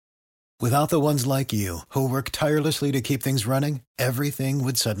Without the ones like you, who work tirelessly to keep things running, everything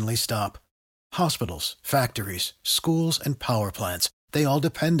would suddenly stop. Hospitals, factories, schools, and power plants, they all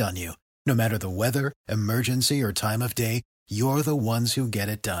depend on you. No matter the weather, emergency, or time of day, you're the ones who get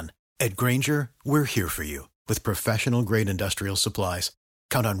it done. At Grainger, we're here for you with professional-grade industrial supplies.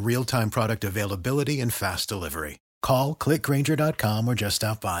 Count on real-time product availability and fast delivery. Call, click Grainger.com, or just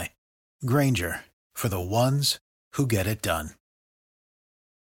stop by. Grainger, for the ones who get it done.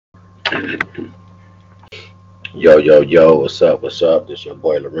 Yo, yo, yo, what's up? What's up? This your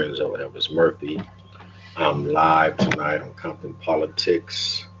boy Lorenzo Elvis Murphy. I'm live tonight on Compton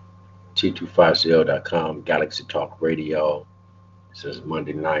Politics, T250.com, Galaxy Talk Radio. This is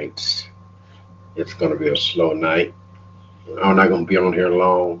Monday nights. It's going to be a slow night. I'm not going to be on here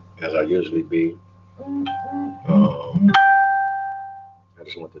long as I usually be. I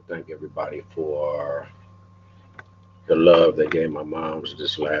just want to thank everybody for the love they gave my moms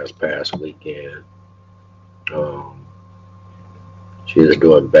this past weekend. She's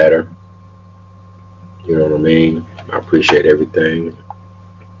doing better. You know what I mean? I appreciate everything.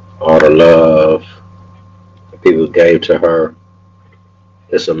 All the love that people gave to her.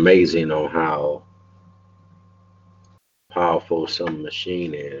 It's amazing on how powerful some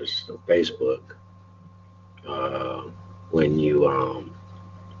machine is, Facebook, when you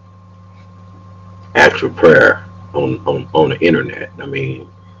ask for prayer on the internet. I mean,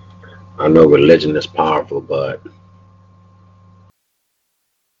 I know religion is powerful, but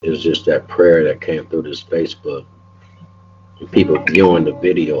it's just that prayer that came through this Facebook. And people viewing the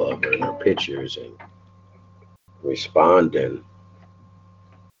video of her and her pictures and responding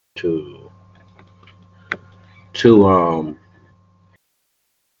to it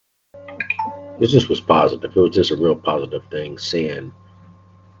just was positive. It was just a real positive thing, seeing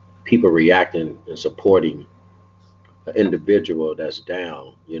people reacting and supporting an individual that's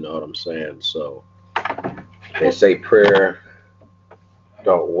down. You know what I'm saying? So they say prayer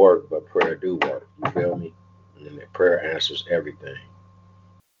don't work, but prayer do work. You feel me? And that prayer answers everything.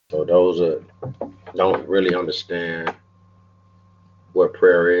 So those that don't really understand what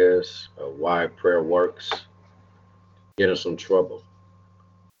prayer is or why prayer works, get in some trouble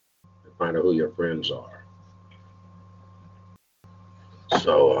and find out who your friends are.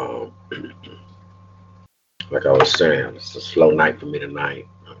 So, like I was saying, it's a slow night for me tonight.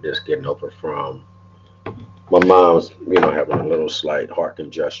 I'm just getting over from my mom's, having a little slight heart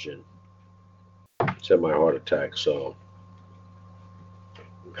congestion, semi-heart attack. So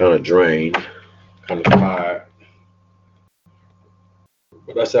I'm kind of drained, kind of tired.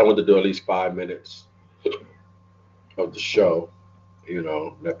 But I said I wanted to do at least 5 minutes of the show,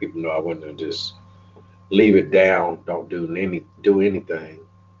 let people know I want to just leave it down, don't do anything.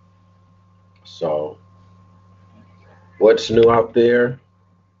 So what's new out there?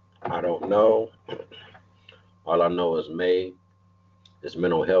 I don't know. All I know is May is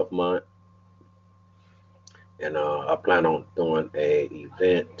Mental Health Month, and I plan on doing a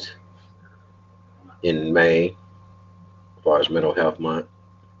event in May as far as Mental Health Month.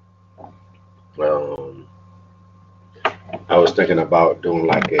 I was thinking about doing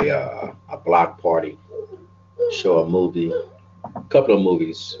like a block party, show a movie, a couple of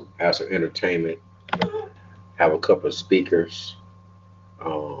movies as some entertainment, have a couple of speakers.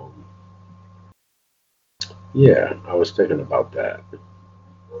 Yeah, I was thinking about that.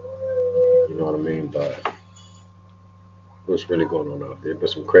 You know what I mean? But what's really going on out there?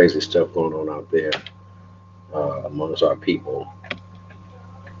 There's some crazy stuff going on out there amongst our people.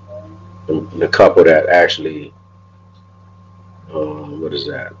 The couple that actually, threw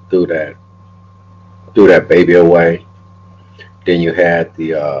that baby away. Then you had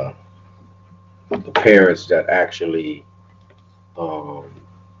the parents that actually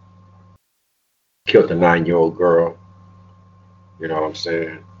killed the 9-year-old girl. You know what I'm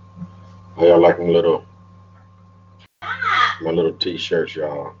saying? I like my little t-shirts,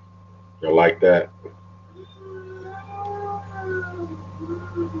 y'all. Y'all like that?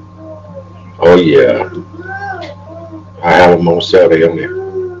 Oh yeah, I have them on sale. They on there.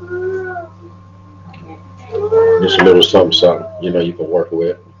 Just a little something, you can work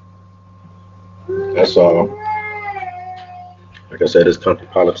with. That's all. Like I said, it's Compton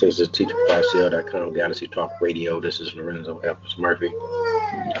Politics. It's T250.com, Galaxy Talk Radio. This is Lorenzo Elvis Murphy.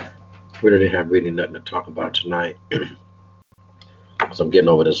 We didn't have really nothing to talk about tonight. So I'm getting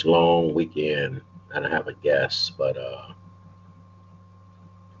over this long weekend and I have a guest, but I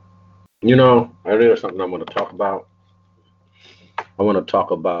think there's something I want to talk about. I want to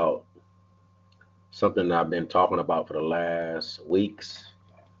talk about something that I've been talking about for the last weeks,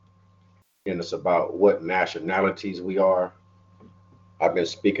 and it's about what nationalities we are. I've been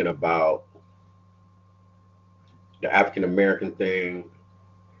speaking about the African American thing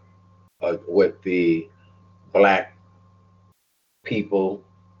with the black people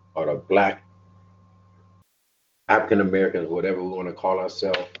or the black African Americans, whatever we want to call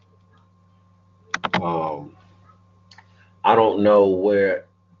ourselves. Um, I don't know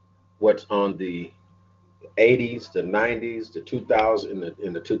what's on the 80s, the 90s, the 2000,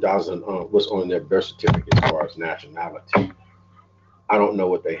 in the 2000, what's on their birth certificate as far as nationality. I don't know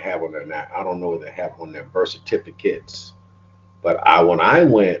what they have on their I don't know what they have on their birth certificates. But when I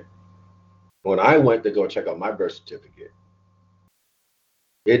went to go check out my birth certificate,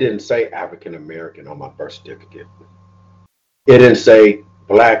 it didn't say African American on my birth certificate. It didn't say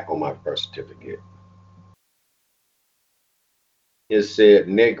black on my birth certificate. It said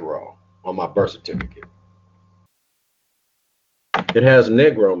Negro on my birth certificate. It has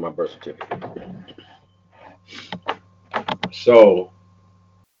Negro on my birth certificate. So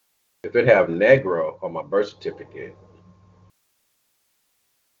if it have Negro on my birth certificate,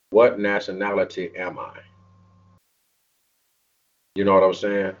 what nationality am I? You know what I'm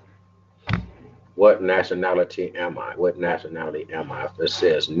saying? What nationality am I? What nationality am I? If it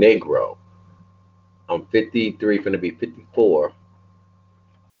says Negro, I'm 53, finna be 54.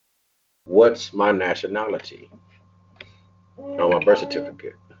 What's my nationality on my birth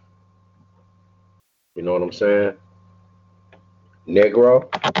certificate? You know what I'm saying? Negro,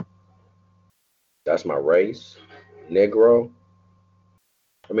 that's my race. Negro.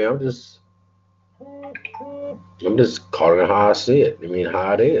 I mean, I'm just calling it how I see it. I mean,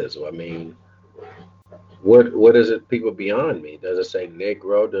 how it is. I mean, what is it? People beyond me? Does it say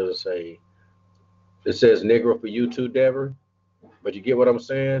Negro? Does it say? It says Negro for you too, Dever. But you get what I'm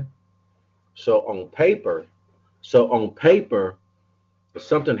saying? So on paper, if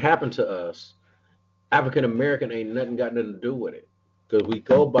something happened to us, African American ain't got nothing to do with it. Because we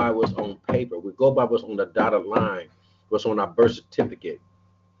go by what's on paper. We go by what's on the dotted line, what's on our birth certificate.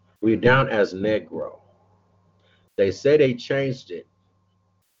 We're down as Negro. They say they changed it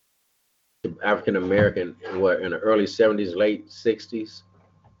to African American in the early 70s, late 60s.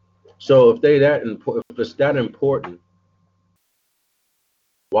 So if it's that important,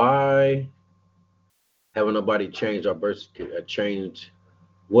 why haven't nobody changed our birth changed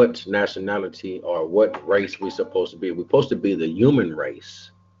what nationality or what race we're supposed to be? We're supposed to be the human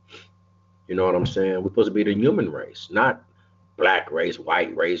race. You know what I'm saying? We're supposed to be the human race, not black race,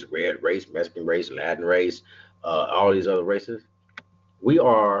 white race, red race, Mexican race, Latin race, all these other races. We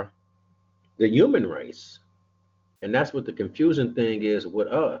are the human race. And that's what the confusing thing is with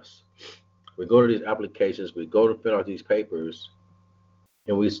us. We go to these applications, we go to fill out these papers,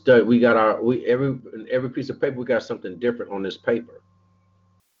 and we study. We got every piece of paper, we got something different on this paper.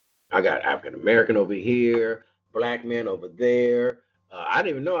 I got African American over here, black man over there. I didn't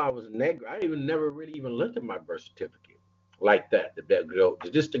even know I was Negro. I even never really even looked at my birth certificate like that.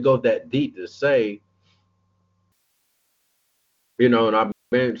 Just to go that deep to say, and I've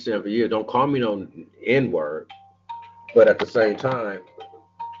been saying for years, don't call me no N word, but at the same time,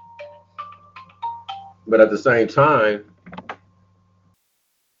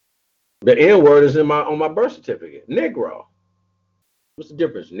 the N word is on my birth certificate. Negro. What's the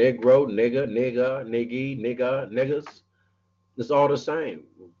difference? Negro, nigga, nigga, niggy, nigga, niggas. It's all the same.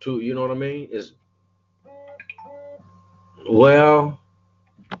 You know what I mean? Well,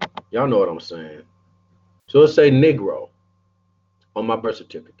 y'all know what I'm saying. So let's say Negro on my birth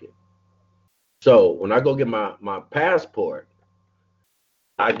certificate. So when I go get my passport,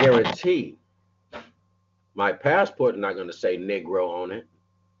 I guarantee my passport is not going to say Negro on it.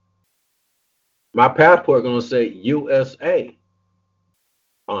 My passport is going to say USA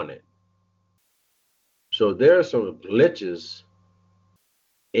on it. So there are some glitches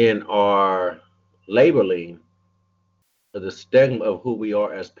in our labeling of the stigma of who we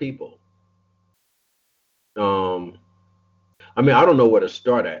are as people. I mean, I don't know where to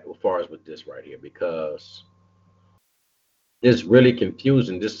start at as far as with this right here, because it's really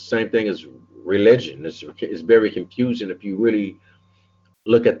confusing. This is the same thing as religion. It's very confusing if you really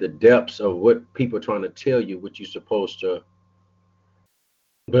look at the depths of what people are trying to tell you, what you're supposed to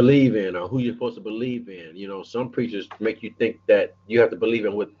believe in or who you're supposed to believe in. Some preachers make you think that you have to believe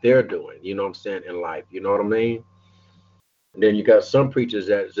in what they're doing, you know what I'm saying, in life. You know what I mean? And then you got some preachers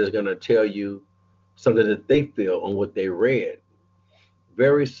that's just going to tell you something that they feel on what they read.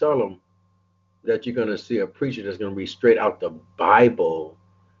 Very seldom that you're going to see a preacher that's going to be straight out the Bible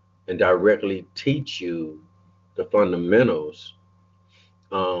and directly teach you the fundamentals.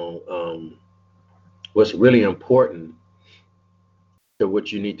 What's really important to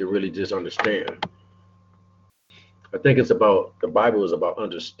what you need to really just understand. I think it's about, the Bible is about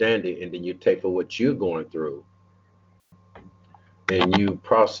understanding, and then you take for what you're going through and you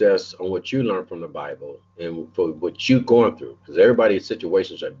process on what you learn from the Bible and for what you're going through. Because everybody's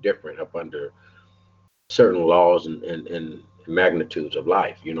situations are different up under certain laws and magnitudes of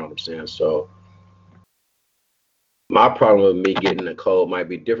life. You know what I'm saying? So my problem with me getting a cold might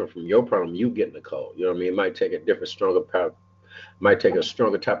be different from your problem, you getting a cold. You know what I mean? It might take a different, stronger power, might take a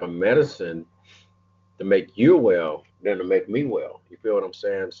stronger type of medicine to make you well than to make me well. You feel what I'm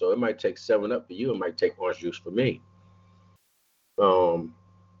saying? So it might take 7 Up for you, it might take orange juice for me. Um,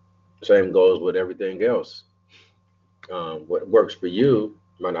 Same goes with everything else. What works for you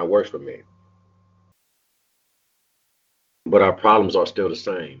might not work for me, but our problems are still the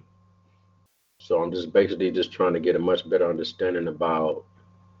same. So I'm just basically just trying to get a much better understanding about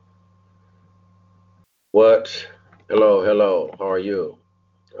what. Hello, hello. How are you?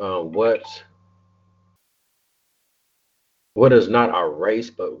 What is not our race,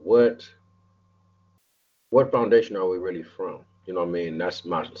 but what foundation are we really from? You know what I mean? That's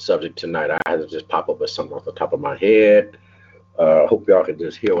my subject tonight. I had to just pop up with something off the top of my head. Hope y'all can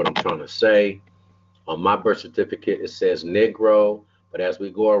just hear what I'm trying to say. On my birth certificate, it says Negro, but as we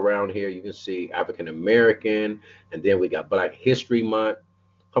go around here, you can see African American, and then we got Black History Month.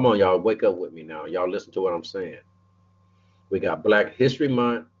 Come on, y'all, wake up with me now. Y'all listen to what I'm saying. We got Black History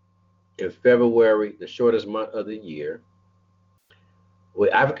Month in February, the shortest month of the year.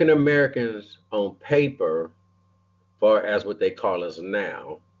 With African Americans on paper, far as what they call us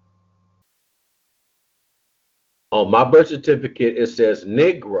now. On my birth certificate, it says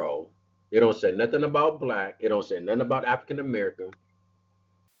Negro. It don't say nothing about Black. It don't say nothing about African American.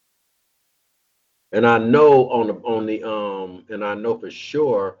 And I know and I know for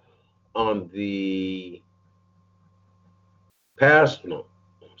sure on the no,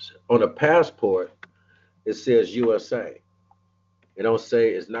 on the passport it says USA. It don't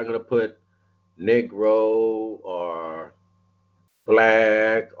say, it's not gonna put Negro or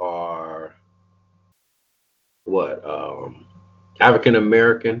Black or what African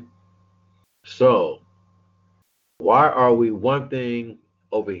American. So why are we one thing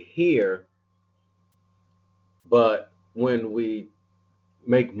over here, but when we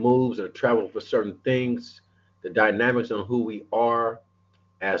make moves or travel for certain things, the dynamics on who we are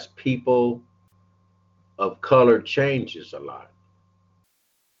as people of color changes a lot.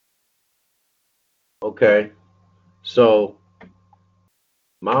 Okay, so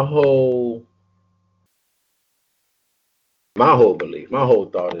my whole belief, my whole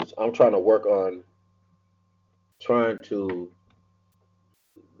thought is I'm trying to work on trying to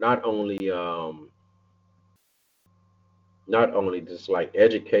not only not only just like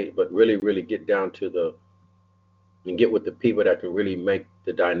educate, but really get down to the and get with the people that can really make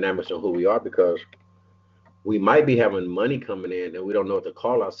the dynamics of who we are, because we might be having money coming in and we don't know what to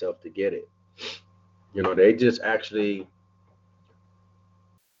call ourselves to get it. You know, they just actually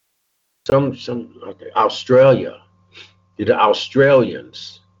some okay, Australia, the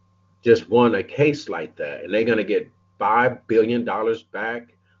Australians just won a case like that, and they're gonna get $5 billion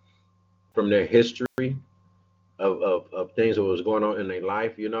back from their history of things that was going on in their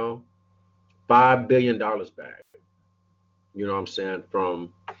life. You know, $5 billion back. You know what I'm saying?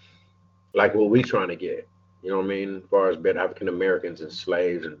 From like what we trying to get. You know what I mean? As far as being African Americans and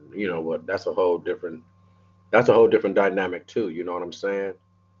slaves, and you know what? That's a whole different dynamic too. You know what I'm saying?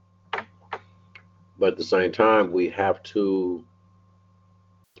 But at the same time, we have to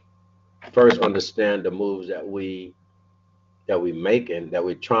first understand the moves that we making, that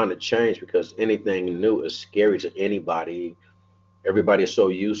we're trying to change, because anything new is scary to anybody. Everybody is so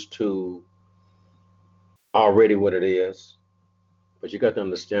used to already what it is. But you got to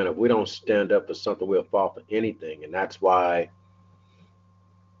understand, if we don't stand up for something, we'll fall for anything. And that's why,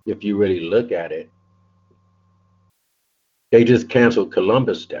 if you really look at it, they just canceled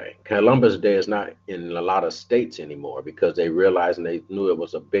Columbus Day. Columbus Day is not in a lot of states anymore because they realized and they knew it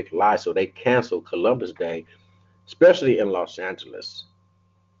was a big lie. So they canceled Columbus Day, especially in Los Angeles.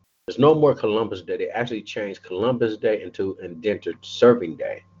 There's no more Columbus Day. They actually changed Columbus Day into Indentured Serving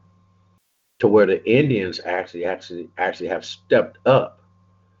Day, to where the Indians actually have stepped up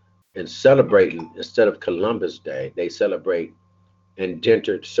and celebrating, instead of Columbus Day, they celebrate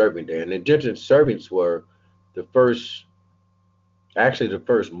Indentured Serving Day. And indentured servants were the first, actually the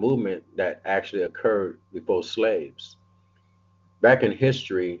first movement that actually occurred before slaves. Back in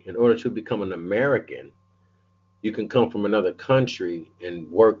history, in order to become an American, you can come from another country and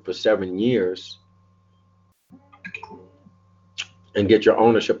work for 7 years and get your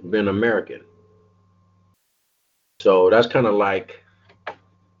ownership of being American. So that's kind of like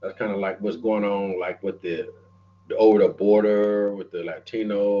what's going on, like with the over the border with the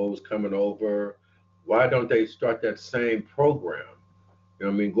Latinos coming over. Why don't they start that same program? You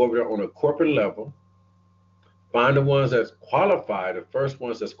know what I mean? Go over there on a corporate level, find the ones that's qualified, the first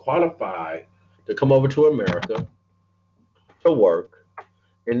ones that's qualified to come over to America to work,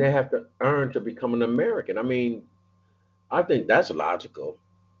 and they have to earn to become an American. I mean, I think that's logical.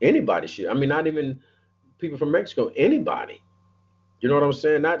 Anybody should. I mean, not even people from Mexico, anybody. You know what I'm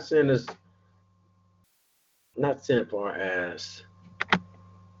saying? Not saying this, not saying far as,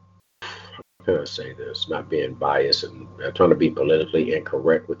 how can I say this, not being biased and trying to be politically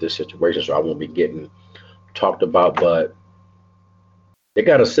incorrect with this situation, so I won't be getting talked about, but they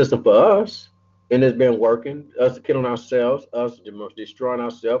got a system for us, and it's been working. Us killing ourselves, us destroying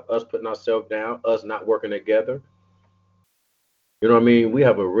ourselves, us putting ourselves down, us not working together. You know what I mean? We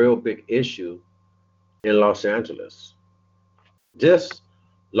have a real big issue in Los Angeles. Just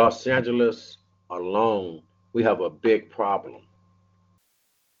Los Angeles alone, we have a big problem.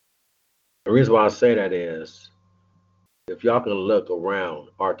 The reason why I say that is if y'all can look around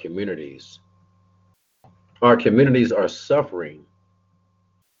our communities are suffering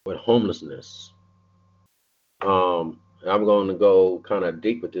with homelessness. I'm going to go kind of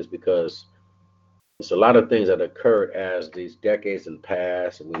deep with this because it's a lot of things that occurred as these decades and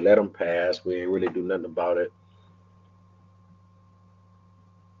passed, and we let them pass. We ain't really do nothing about it.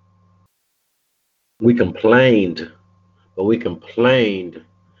 We complained, but we complained,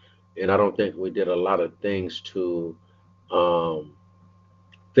 and I don't think we did a lot of things to um,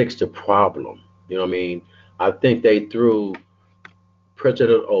 fix the problem. You know what I mean? I think they threw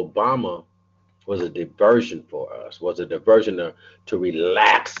President Obama was a diversion for us, was a diversion to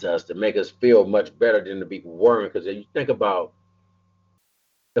relax us, to make us feel much better than to be worrying. Because if you think about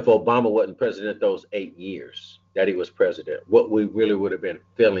if Obama wasn't president those 8 years that he was president, what we really would have been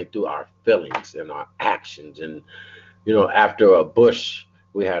feeling through our feelings and our actions. And, you know, after a Bush,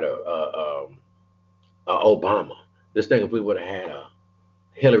 we had a Obama. This thing, if we would have had a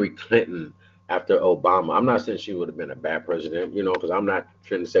Hillary Clinton after Obama, I'm not saying she would have been a bad president, you know, because I'm not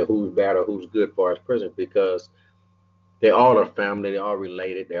trying to say who's bad or who's good for as president because they all are family, they're all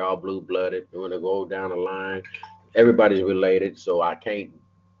related, they're all blue blooded. And when they go down the line, everybody's related. So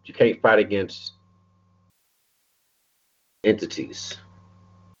you can't fight against entities,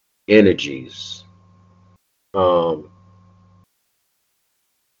 energies. Um,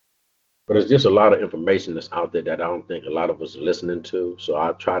 but it's just a lot of information that's out there that I don't think a lot of us are listening to. So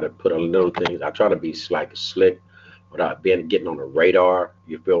I try to put a little things. I try to be like slick without being getting on the radar.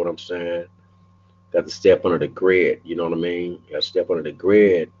 You feel what I'm saying? Got to step under the grid. You know what I mean? Got to step under the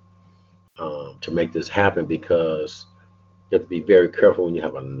grid to make this happen because you have to be very careful when you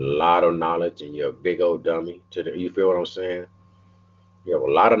have a lot of knowledge and you're a big old dummy. You feel what I'm saying? You have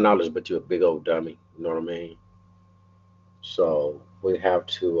a lot of knowledge, but you're a big old dummy. You know what I mean? So we have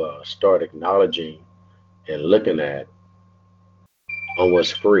to start acknowledging and looking at on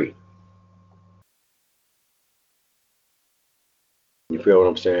what's free. You feel what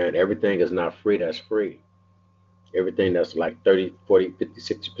I'm saying? Everything is not free that's free. Everything that's like 30, 40, 50,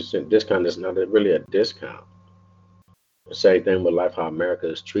 60% discount is not really a discount. The same thing with life, how America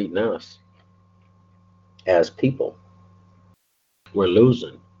is treating us as people. We're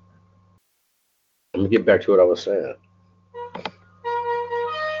losing. Let me get back to what I was saying.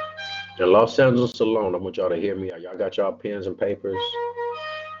 In Los Angeles alone, I want y'all to hear me. Y'all got y'all pens and papers?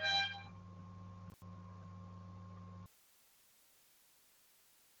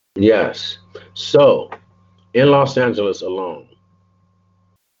 Yes. So, in Los Angeles alone,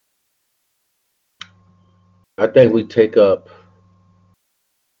 I think we take up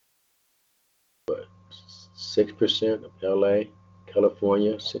what 6% of LA,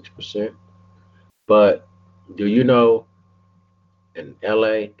 California, 6%. But do you know in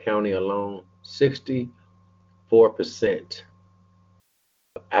LA County alone, 64%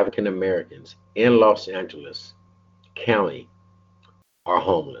 of African Americans in Los Angeles County are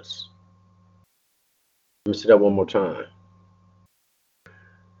homeless? Let me say that one more time.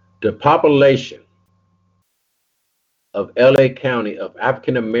 The population of LA County of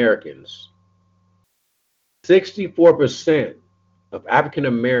African Americans, 64% of African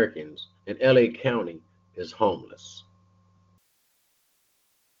Americans in LA County is homeless.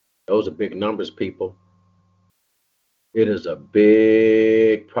 Those are big numbers, people. It is a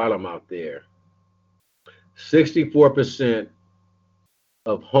big problem out there. 64%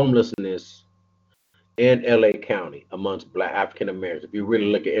 of homelessness in LA County amongst Black African Americans. If you really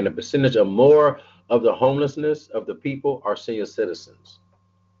look at in the percentage of more of the homelessness of the people are senior citizens.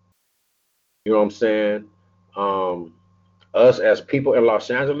 You know what I'm saying? Um, us as people in Los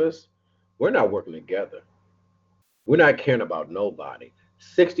Angeles, we're not working together. We're not caring about nobody.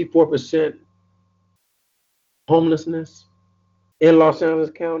 64% homelessness in Los Angeles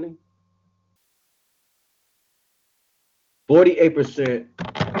County. 48%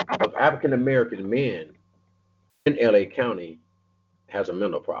 of African American men in LA County has a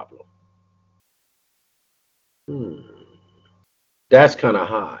mental problem. That's kind of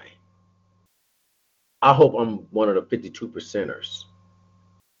high. I hope I'm one of the 52 percenters,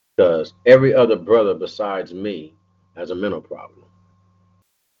 because every other brother besides me has a mental problem.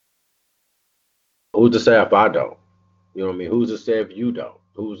 Who's to say if I don't? You know what I mean? Who's to say if you don't?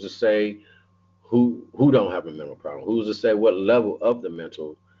 Who's to say who don't have a mental problem? Who's to say what level of the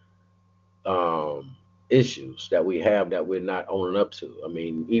mental issues that we have that we're not owning up to? I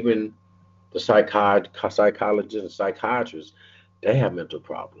mean, even the psychologists and psychiatrists, they have mental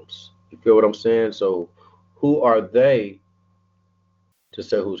problems. You feel what I'm saying? So who are they to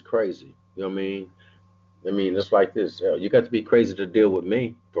say who's crazy? You know what I mean? I mean, it's like this. You got to be crazy to deal with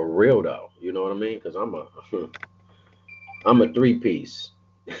me, for real though. You know what I mean? Because I'm a three-piece,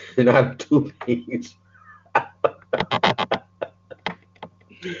 not a two-piece.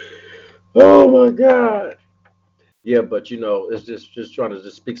 Oh my God. Yeah, but it's just trying to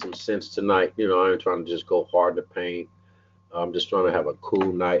just speak some sense tonight. I ain't trying to just go hard to paint. I'm just trying to have a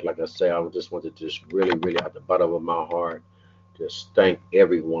cool night. Like I say, I just want to just really, really at the bottom of my heart, just thank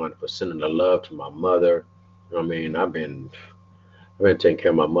everyone for sending the love to my mother. You know what I mean? I've been taking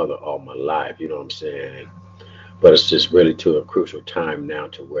care of my mother all my life. You know what I'm saying? But it's just really to a crucial time now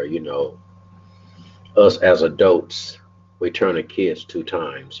to where us as adults, we turn to kids two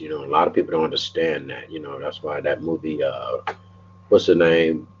times. A lot of people don't understand that. That's why that movie, what's the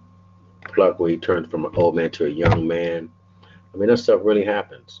name? Pluck, where he turns from an old man to a young man. I mean, that stuff really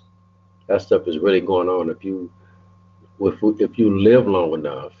happens. That stuff is really going on. If you live long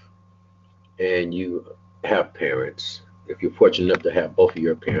enough and you have parents, if you're fortunate enough to have both of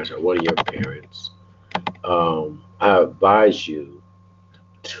your parents or one of your parents, I advise you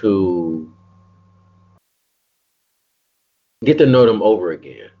to get to know them over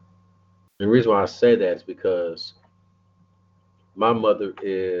again. And the reason why I say that is because my mother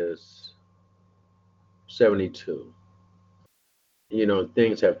is 72.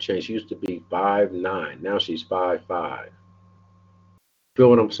 Things have changed. She used to be 5'9". Now she's 5'5". Feel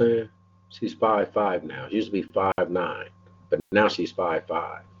what I'm saying? She's 5'5" now. She used to be 5'9", but now she's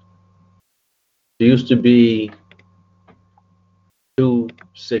 5'5". She used to be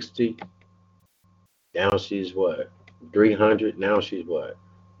 260. Now she's what? 300. Now she's what?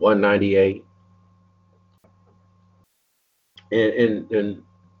 198. And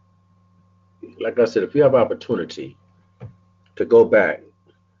like I said, if you have opportunity to go back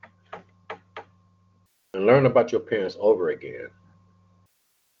and learn about your parents over again,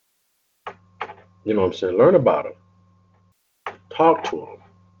 you know what I'm saying? Learn about them. Talk to them.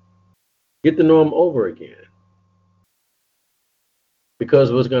 Get to know them over again.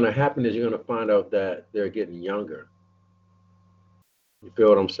 Because what's going to happen is you're going to find out that they're getting younger. You feel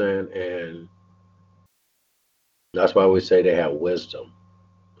what I'm saying? And that's why we say they have wisdom.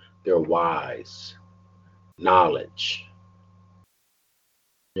 They're wise. Knowledge.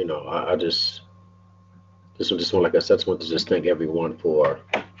 I just one, like I said, I just want to just thank everyone for,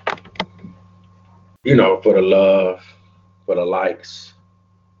 for the love, for the likes.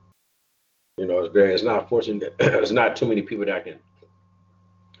 It's not fortunate. There's not too many people that can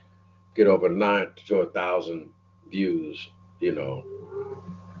get over 9 to 1,000 views,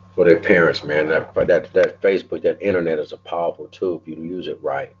 for their parents, man. That Facebook, that internet is a powerful tool if you use it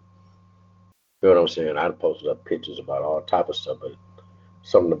right. You know what I'm saying? I posted up pictures about all type of stuff, but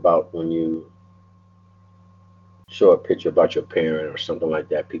something about when you show a picture about your parent or something like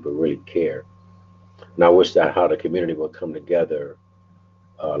that, people really care. And I wish that how the community would come together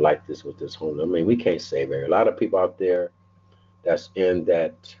like this with this home. I mean, we can't save a lot of people out there that's in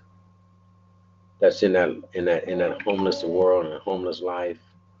that homeless world and homeless life.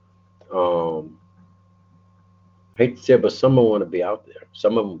 Hate to say it, but some of them want to be out there.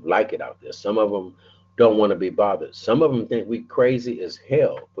 Some of them like it out there. Some of them don't want to be bothered. Some of them think we crazy as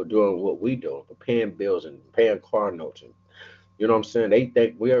hell for doing what we do, for paying bills and paying car notes. And you know what I'm saying? They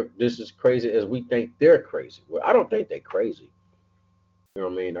think we are just as crazy as we think they're crazy. Well, I don't think they're crazy. You know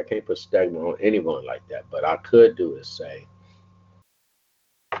what I mean? I can't put stigma on anyone like that. But I could do is say,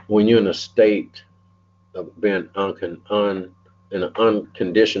 when you're in a state of being in an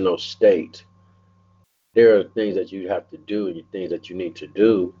unconditional state, there are things that you have to do and things that you need to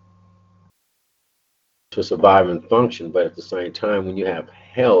do to survive and function. But at the same time, when you have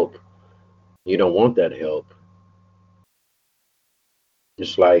help, you don't want that help.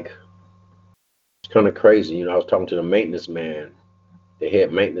 It's like kind of crazy. I was talking to the maintenance man, the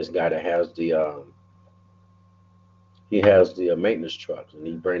head maintenance guy that has the maintenance trucks, and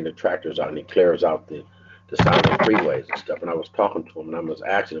he brings the tractors out and he clears out the side of the freeways and stuff. And I was talking to him and I was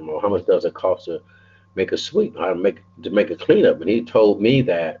asking him, well, how much does it cost to make a sweep, how to make a cleanup? And he told me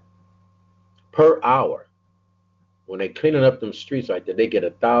that per hour, when they cleaning up them streets like that, they get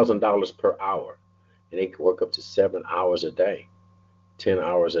 $1,000 per hour, and they can work up to 7 hours a day, 10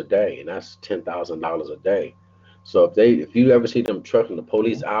 hours a day, and that's $10,000 a day. So if you ever see them trucking the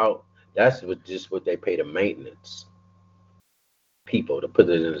police out, that's just what they pay the maintenance people to put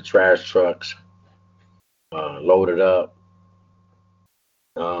it in the trash trucks, load it up.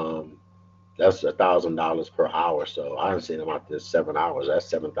 Um, that's $1,000 per hour. So I done seen them out there 7 hours.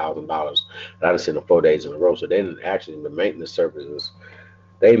 That's $7,000. I done seen them 4 days in a row. So they didn't actually, the maintenance services,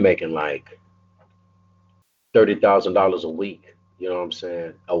 they making like $30,000 a week. You know what I'm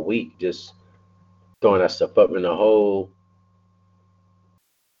saying? A week, just throwing that stuff up. And the whole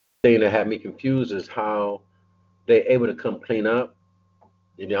thing that had me confused is how they able to come clean up.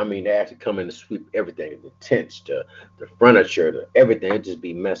 I mean, they actually come in and sweep everything, the tents, the furniture, everything. It just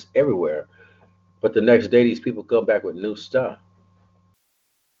be mess everywhere. But the next day, these people come back with new stuff,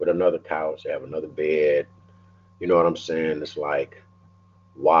 with another couch, they have another bed. You know what I'm saying? It's like,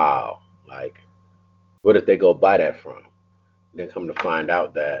 wow. Like, where did they go buy that from? Then come to find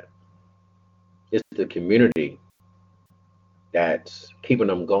out that it's the community that's keeping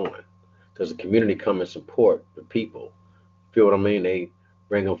them going, because the community come and support the people. Feel what I mean? They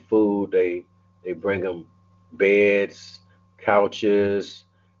bring them food. They bring them beds, couches,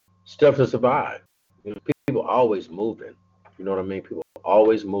 stuff to survive. People always moving. You know what I mean? People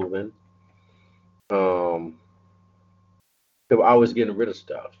always moving. Um, People always getting rid of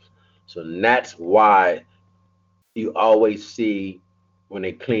stuff. So that's why you always see when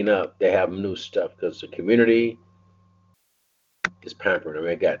they clean up, they have new stuff, because the community is pampering them.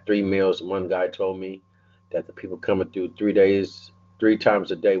 They got 3 meals. One guy told me that the people coming through 3 days, 3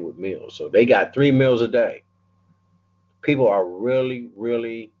 times a day with meals. So they got 3 meals a day. People are really,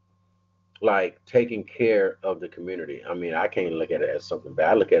 really like taking care of the community. I mean, I can't look at it as something bad.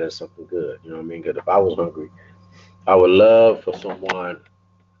 I look at it as something good. You know what I mean? Because if I was hungry, I would love for someone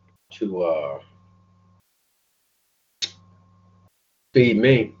to feed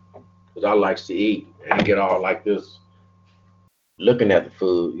me, because I likes to eat and get all like this looking at the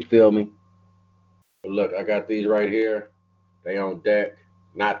food. You feel me? But look, I got these right here. They on deck.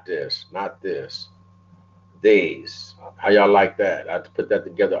 Not this, not this. These. How y'all like that? I had to put that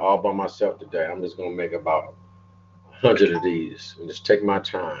together all by myself today. I'm just gonna make about 100 of these and just take my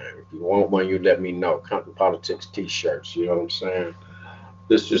time. If you want one, you let me know. Compton Politics t-shirts. You know what I'm saying?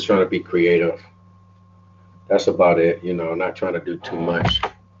 This is just trying to be creative. That's about it. Not trying to do too much.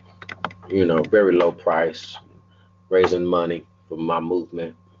 Very low price. Raising money for my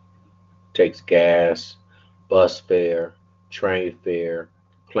movement. Takes gas, bus fare, train fare,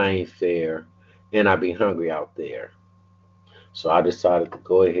 plane fare, and I be hungry out there. So I decided to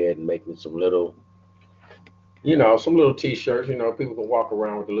go ahead and make me some little t-shirts. People can walk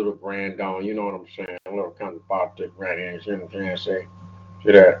around with a little brand on. You know what I'm saying? A little kind of politics right here. You know what I'm saying?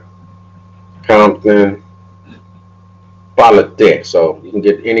 See that? Compton Politics. So you can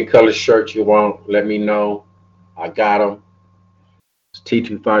get any color shirt you want. Let me know. I got them. It's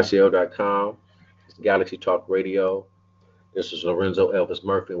T25CL.com. It's Galaxy Talk Radio. This is Lorenzo Elvis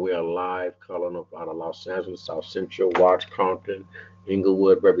Murphy. We are live calling up out of Los Angeles, South Central, Watts, Compton,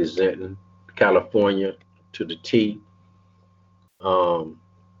 Inglewood, representing California to the T. Man,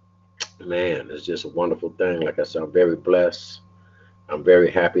 it's just a wonderful thing. Like I said, I'm very blessed. I'm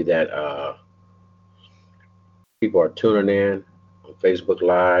very happy that people are tuning in on Facebook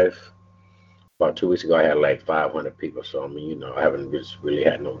Live. About 2 weeks ago, I had like 500 people. So, I mean, I haven't really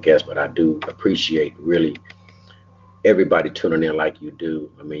had no guests, but I do appreciate really everybody tuning in like you do.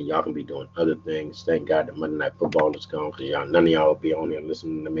 I mean, y'all can be doing other things. Thank God that Monday Night Football is gone, because none of y'all will be on here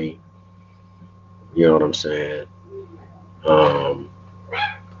listening to me. You know what I'm saying? I'm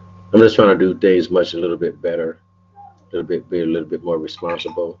just trying to do things a little bit better, be a little bit more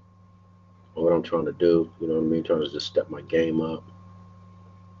responsible on what I'm trying to do. You know what I mean? Trying to just step my game up.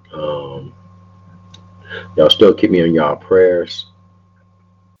 Y'all still keep me in y'all prayers.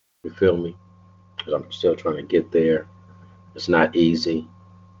 You feel me? Because I'm still trying to get there. It's not easy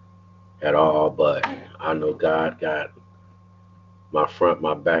at all, but I know God got my front,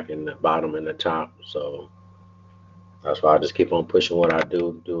 my back, and the bottom and the top. So that's why I just keep on pushing what I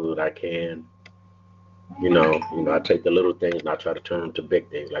do what I can. I take the little things and I try to turn them to big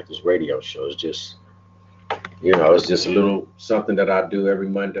things, like this radio show. It's just, it's just a little something that I do every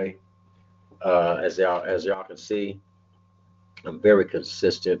Monday. As y'all can see, I'm very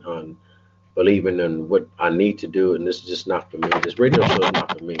consistent on believing in what I need to do, and this is just not for me. This radio show is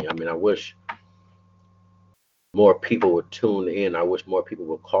not for me. I mean, I wish more people would tune in. I wish more people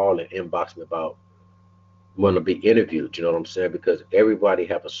would call and inbox me about want to be interviewed. You know what I'm saying? Because everybody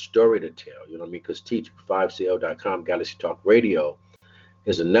have a story to tell. You know what I mean? Because T5CL.com, Galaxy Talk Radio,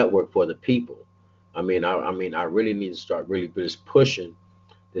 is a network for the people. I really need to start really just pushing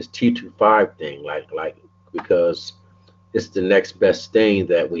this T25 thing, like because it's the next best thing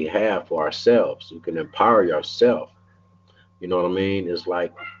that we have for ourselves. You can empower yourself. You know what I mean? It's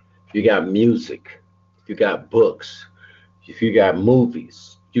like you got music, you got books, if you got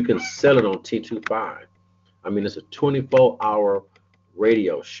movies, you can sell it on T25. I mean, it's a 24-hour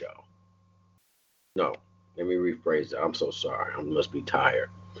radio show. No, let me rephrase that. I'm so sorry. I must be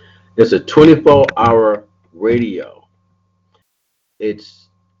tired. It's a 24-hour radio. It's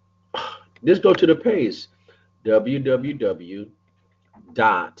just go to the page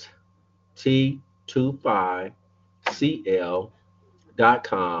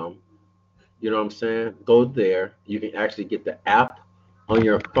www.t25cl.com. You know what I'm saying? Go there. You can actually get the app on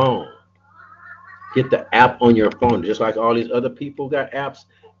your phone. Get the app on your phone, just like all these other people got apps.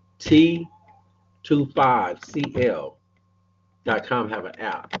 T25cl.com have an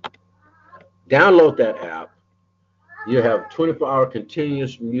app. Download that app. You have 24-hour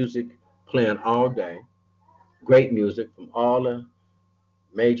continuous music playing all day. Great music from all the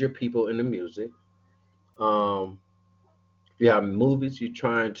major people in the music. Um, you have movies you're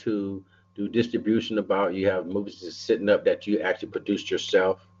trying to do distribution about. You have movies just sitting up that you actually produced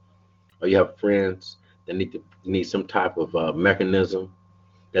yourself, or you have friends that need some type of mechanism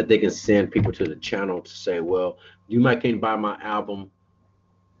that they can send people to the channel to say, well, you might can't buy my album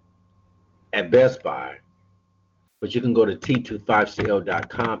at Best Buy, but you can go to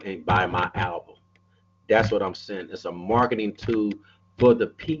T25cl.com and buy my album. That's what I'm saying. It's a marketing tool for the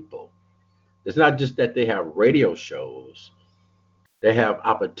people. It's not just that they have radio shows, they have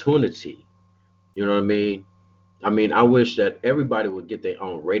opportunity. You know what I mean? I wish that everybody would get their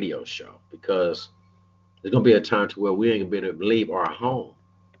own radio show, because there's gonna be a time to where we ain't gonna be able to leave our home.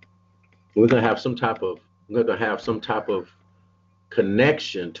 We're gonna have some type of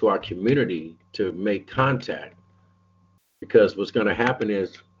connection to our community to make contact. Because what's gonna happen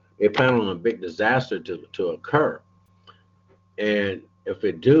is they plan on a big disaster to occur. And if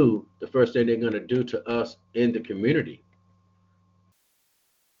it do, the first thing they're gonna do to us in the community,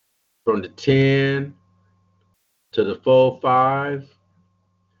 from the 10 to the 45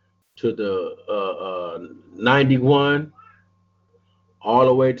 to the 91, all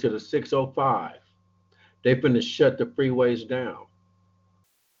the way to the 605, they finna shut the freeways down.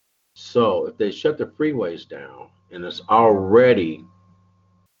 So if they shut the freeways down and it's already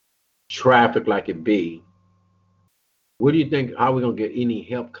traffic like it be, what do you think? How we gonna get any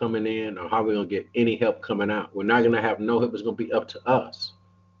help coming in, or how we gonna get any help coming out? We're not gonna have no help. It's gonna be up to us.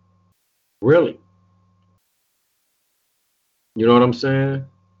 Really? You know what I'm saying?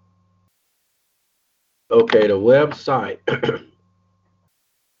 Okay, the website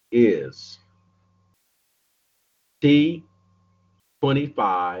is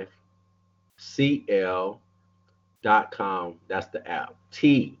T25cl.com. That's the app.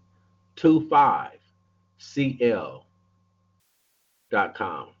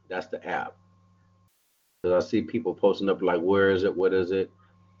 T25cl.com. That's the app. Because I see people posting up like, where is it? What is it?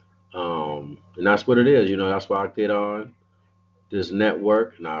 And that's what it is. You know, that's why I get on this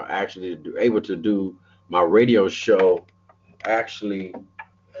network, and I actually able to do my radio show actually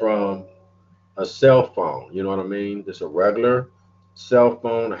from a cell phone. You know what I mean? Just a regular cell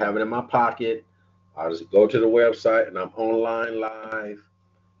phone. I have it in my pocket. I just go to the website and I'm online live.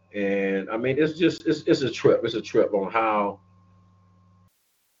 And I mean, it's a trip. It's a trip on how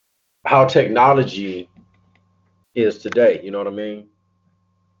technology is today. You know what I mean?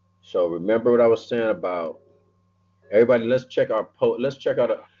 So remember what I was saying about everybody. Let's check our Let's check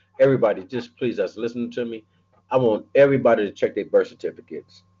out everybody. Just please, us listening to me. I want everybody to check their birth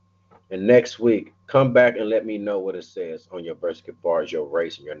certificates. And next week, come back and let me know what it says on your birth certificate as far as your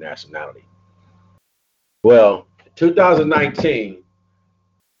race and your nationality. Well, 2019,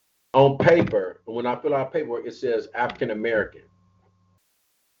 on paper, when I fill out paperwork, it says African American.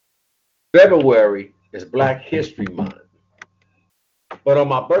 February is Black History Month. But on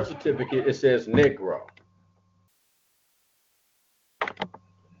my birth certificate, it says Negro.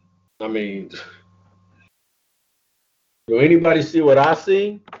 I mean, do anybody see what I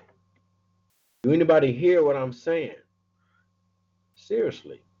see? Do anybody hear what I'm saying?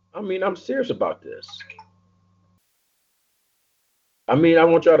 Seriously. I mean, I'm serious about this. I mean, I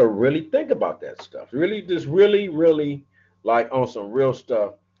want y'all to really think about that stuff. Really, just really, really, like on some real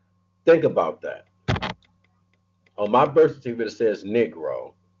stuff. Think about that. On my birth certificate, it says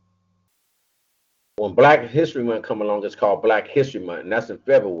Negro. When Black History Month come along, it's called Black History Month, and that's in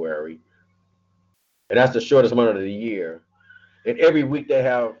February, and that's the shortest month of the year. And every week they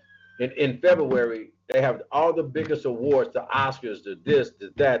have, in February, they have all the biggest awards, the Oscars, the this,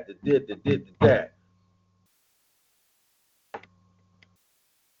 the that, the did, the did, the that.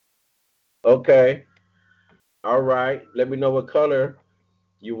 Okay, all right. Let me know what color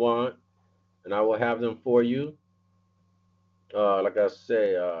you want, and I will have them for you. Like I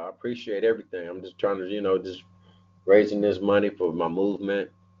say, I appreciate everything. I'm just trying to, just raising this money for my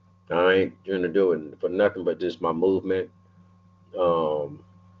movement. I ain't trying to do it for nothing but just my movement. Um,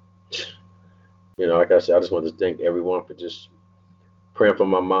 like I said, I just want to thank everyone for just praying for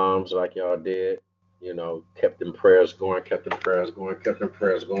my moms like y'all did. Kept them prayers going, kept them prayers going, kept them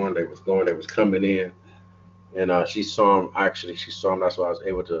prayers going. They was going, they was coming in. And she saw them, actually, she saw them. That's why I was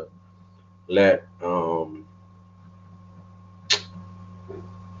able to let,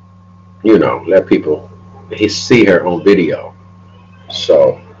 let people see her on video.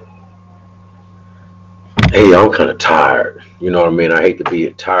 So, hey, I'm kind of tired. You know what I mean? I hate to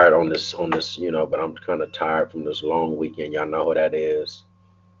be tired on this, but I'm kind of tired from this long weekend. Y'all know what that is.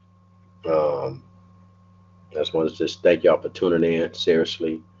 Um, I just want to just thank y'all for tuning in.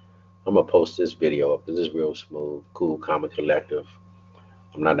 Seriously, I'm gonna post this video up. This is real smooth, cool, calm, and collective.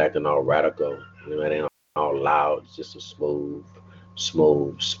 I'm not acting all radical. It ain't all loud. It's just a smooth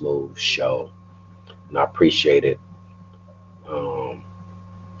show, and I appreciate it. Um,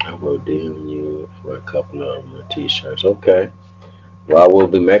 I will DM you for a couple of t-shirts. Okay. Well, I will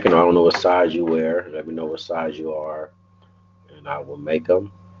be making. I don't know what size you wear. Let me know what size you are, and I will make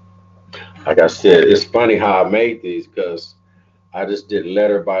them. Like I said, it's funny how I made these because I just did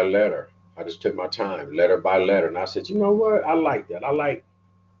letter by letter. I just took my time, letter by letter, and I said, you know what? I like that. I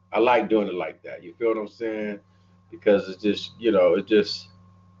like doing it like that. You feel what I'm saying? Because it's just,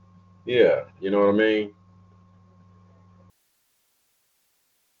 yeah, you know what I mean?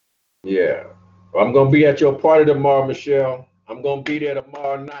 Yeah. Well, I'm gonna be at your party tomorrow, Michelle. I'm gonna be there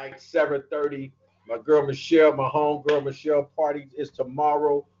tomorrow night, 7:30. My girl Michelle, my home girl Michelle party is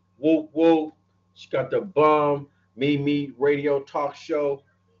tomorrow. Whoop whoop. She got the bum, me radio talk show.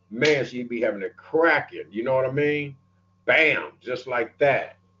 Man, she be having it cracking. You know what I mean? Bam, just like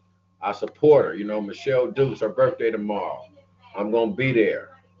that. I support her. Michelle Dukes, her birthday tomorrow. I'm gonna be there.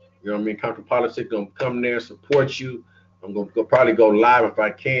 You know what I mean? Compton Politics gonna come there, support you. I'm gonna probably go live if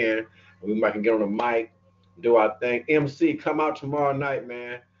I can. We might can get on the mic, do our thing. MC, come out tomorrow night,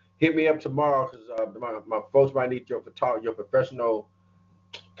 man. Hit me up tomorrow because my folks might need your professional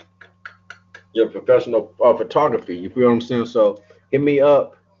photography. You feel what I'm saying? So hit me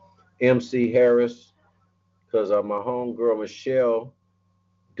up, MC Harris, because my homegirl Michelle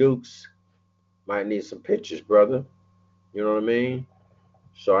Dukes might need some pictures, brother. You know what I mean?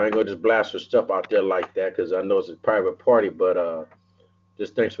 So I ain't gonna just blast her stuff out there like that because I know it's a private party. But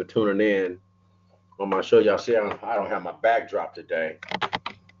just thanks for tuning in on my show. Y'all see, I don't have my backdrop today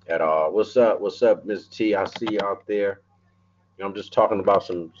at all. What's up? What's up, Miss T? I see you out there. I'm just talking about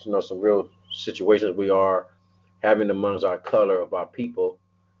some real situations we are having amongst our color of our people.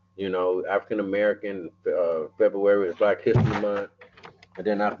 African American. February is Black History Month, and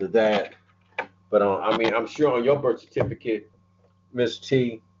then after that. But I mean, I'm sure on your birth certificate, Miss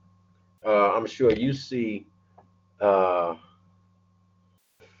T, I'm sure you see uh,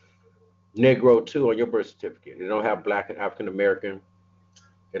 Negro too on your birth certificate. They don't have Black and African American.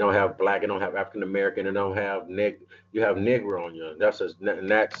 They don't have Black. They don't have African American. They don't have neg. You have Negro on you. And that's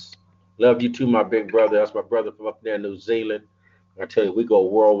love you too, my big brother. That's my brother from up there in New Zealand. I tell you, we go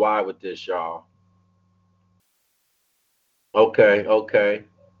worldwide with this, y'all. Okay, okay.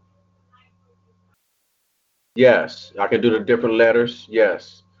 Yes, I can do the different letters.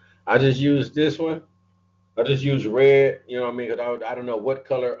 Yes, I just use this one. I just use red. You know what I mean? 'Cause I don't know what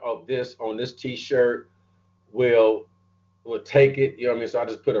color of this on this T-shirt will take it. You know what I mean? So I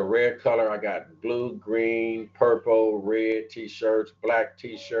just put a red color. I got blue, green, purple, red T-shirts, black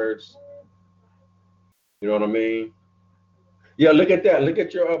T-shirts. You know what I mean? Yeah, look at that. Look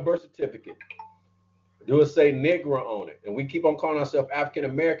at your birth certificate. Do it say Negro on it? And we keep on calling ourselves African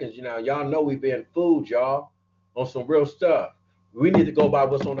Americans. Y'all know we been fooled, y'all, on some real stuff. We need to go by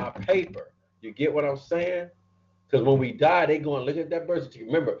what's on our paper. You get what I'm saying? Because when we die, they go and look at that birth certificate.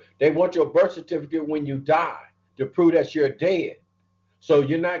 Remember, they want your birth certificate when you die to prove that you're dead. So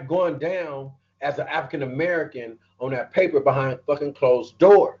you're not going down as an African American on that paper behind fucking closed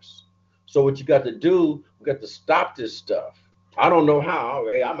doors. So what you got to do, we got to stop this stuff. I don't know how.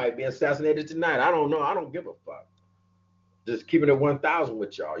 Hey, I might be assassinated tonight. I don't know. I don't give a fuck. Just keeping it 1,000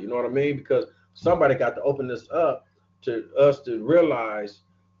 with y'all. You know what I mean? Because somebody got to open this up to us to realize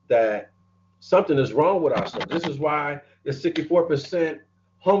that something is wrong with ourselves. This is why there's 64%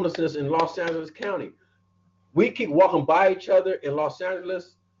 homelessness in Los Angeles County. We keep walking by each other in Los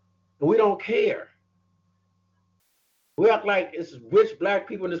Angeles and we don't care. We act like it's rich black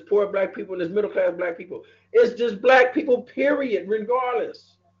people and it's poor black people and it's middle class black people. It's just black people, period,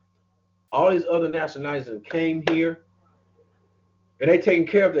 regardless. All these other nationalities came here and they taking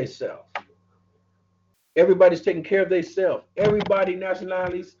care of themselves. Everybody's taking care of themselves. Everybody,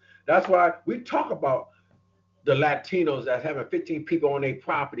 nationalities. That's why we talk about the Latinos that having 15 people on their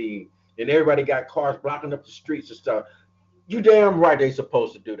property and everybody got cars blocking up the streets and stuff. You damn right they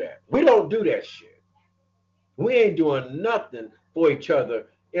supposed to do that. We don't do that shit. We ain't doing nothing for each other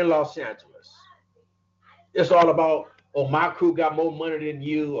in Los Angeles. It's all about, oh, my crew got more money than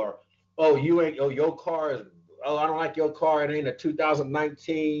you, or oh, you ain't, oh, your car is, oh, I don't like your car, it ain't a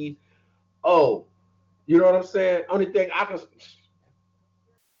 2019. Oh, you know what I'm saying? Only thing I can,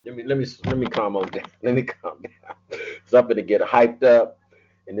 let me calm on down. Let me calm down. Something to get hyped up,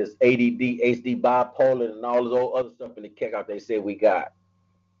 and this ADD, HD, bipolar, and all this old other stuff in the kick out they say we got.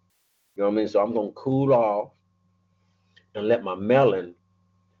 You know what I mean? So I'm gonna cool off and let my melon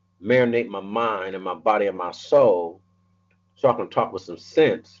marinate my mind and my body and my soul, so I can talk with some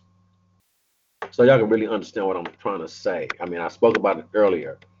sense, so y'all can really understand what I'm trying to say. I mean, I spoke about it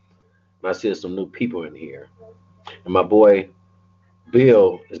earlier, and I see some new people in here, and my boy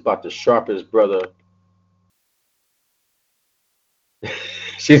Bill is about the sharpest brother.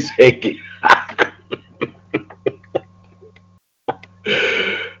 She's shaking.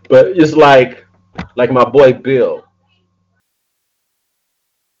 But it's like my boy Bill.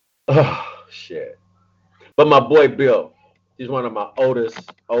 Oh shit. But my boy Bill, he's one of my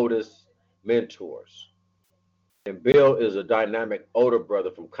oldest mentors. And Bill is a dynamic older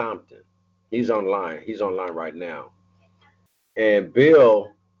brother from Compton. He's online. He's online right now. And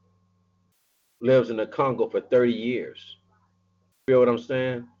Bill lives in the Congo for 30 years. You feel what I'm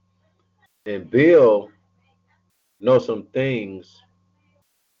saying? And Bill knows some things.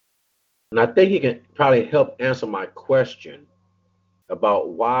 And I think he can probably help answer my question about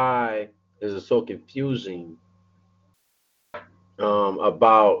why is it so confusing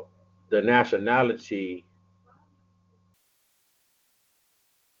about the nationality.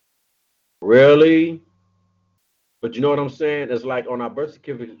 Really? But you know what I'm saying? It's like on our birth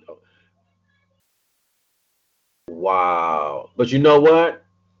certificate. Wow. But you know what?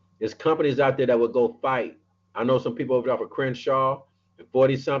 There's companies out there that would go fight. I know some people over there for Crenshaw and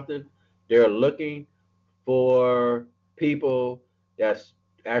 40 something. They're looking for people that's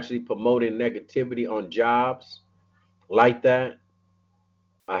actually promoting negativity on jobs like that.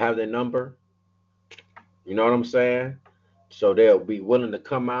 I have their number. You know what I'm saying? So they'll be willing to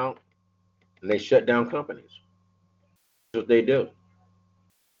come out and they shut down companies. That's what they do.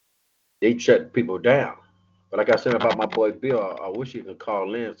 They shut people down. But like I said about my boy Bill, I wish he could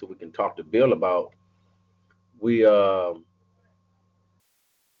call in so we can talk to Bill about we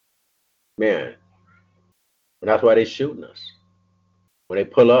man, and that's why they shooting us when they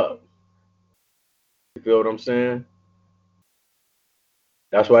pull up. You feel what I'm saying?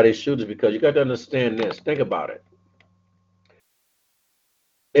 That's why they shoot us, because you got to understand this. Think about it.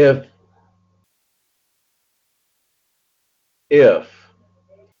 If if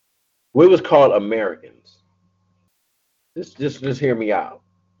we was called Americans, just hear me out.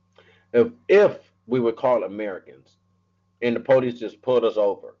 If we were called Americans and the police just pulled us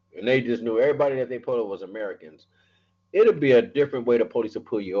over and they just knew everybody that they pulled over was Americans, it'll be a different way the police will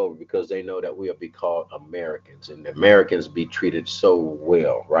pull you over, because they know that we'll be called Americans and Americans be treated so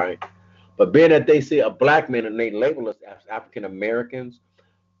well, right? But being that they see a black man and they label us as African Americans,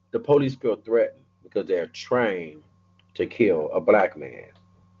 the police feel threatened because they're trained to kill a black man.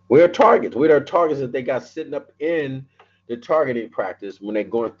 We're targets. We're the targets that they got sitting up in the targeting practice when they're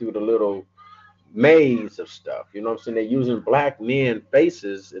going through the little maze of stuff. You know what I'm saying? They're using black men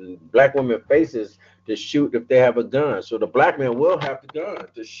faces and black women faces to shoot if they have a gun. So the black man will have the gun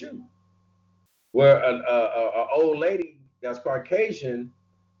to shoot. Where a old lady that's Caucasian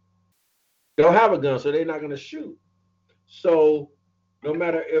don't have a gun, so they're not going to shoot. So no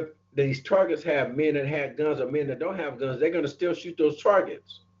matter if these targets have men that have guns or men that don't have guns, they're going to still shoot those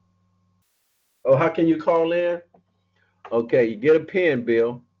targets. Oh, how can you call in? Okay, you get a pen,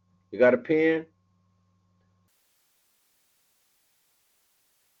 Bill. You got a pen?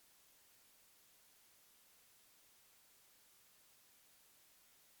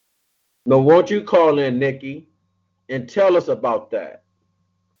 No, won't you call in, Nikki? and tell us about that.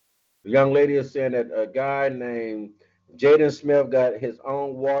 The young lady is saying that a guy named Jaden Smith got his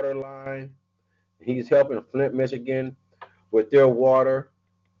own water line. He's helping Flint, Michigan with their water.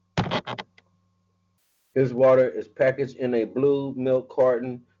 His water is packaged in a blue milk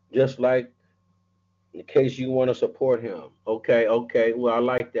carton, just like in case you want to support him. Okay, okay. Well, I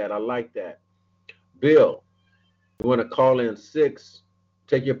like that. I like that. Bill, you want to call in 6?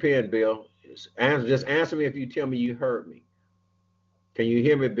 Take your pen, Bill. Just answer me if you tell me you heard me. Can you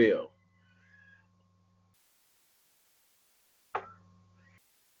hear me, Bill?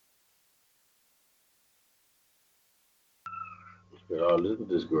 Oh, look at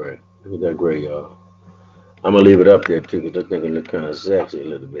this gray. Look at that gray, y'all. I'm gonna leave it up there too, because I think it look kind of sexy a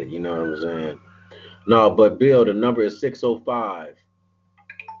little bit. You know what I'm saying? No, but Bill, the number is 605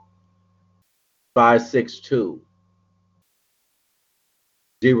 562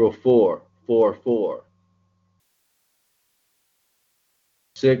 0444.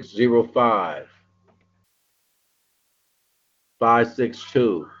 605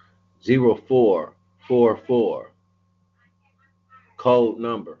 562 0444. Code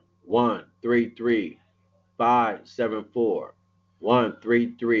number 133574.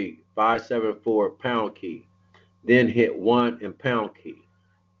 133574 pound key. Then hit 1 and pound key.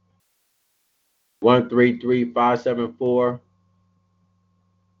 133574.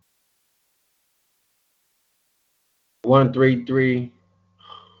 133.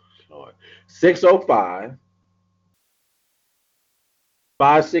 Lord. 605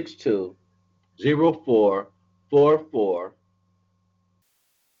 562 0444.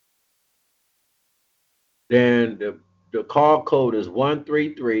 Then the call code is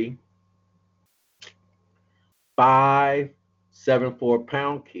 133574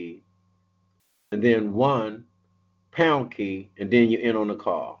 pound key, and then 1 pound key, and then you're in on the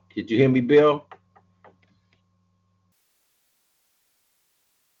call. Did you hear me, Bill?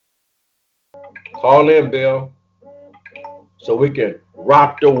 Call in, Bill, so we can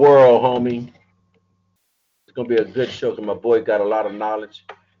rock the world, homie. It's gonna be a good show because my boy got a lot of knowledge.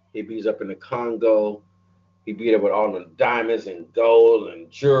 He be's up in the Congo. He be there with all the diamonds and gold and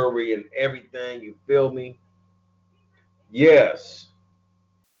jewelry and everything. You feel me? Yes.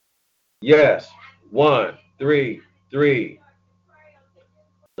 Yes. 133.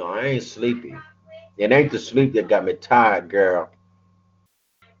 No, I ain't sleepy. It ain't the sleep that got me tired, girl.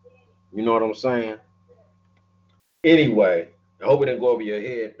 You know what I'm saying? Anyway, I hope it didn't go over your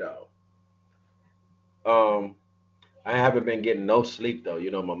head though. I haven't been getting no sleep though.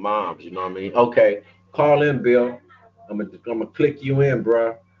 You know, my mom's, you know what I mean? Okay, call in, Bill. I'm gonna click you in,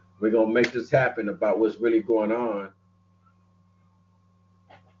 bruh. We're gonna make this happen about what's really going on.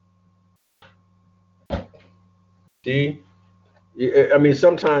 See? I mean,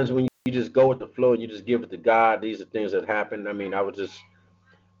 sometimes when you just go with the flow and you just give it to God, these are things that happen. I mean, I would just,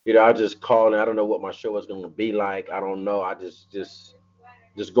 I just call and I don't know what my show is going to be like. I don't know. I just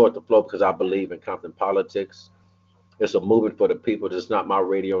go with the flow because I believe in Compton Politics. It's a movement for the people. This is not my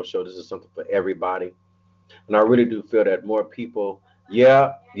radio show. This is something for everybody. And I really do feel that more people,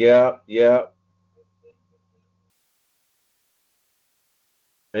 yeah, yeah, yeah.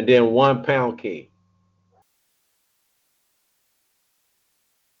 And then 1 pound key.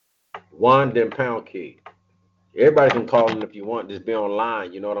 1, then pound key. Everybody can call in if you want. Just be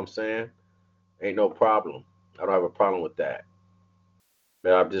online. You know what I'm saying? Ain't no problem. I don't have a problem with that.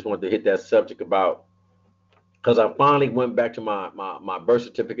 But I just wanted to hit that subject about because I finally went back to my birth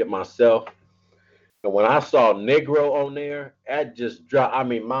certificate myself. And when I saw Negro on there, that just dropped. I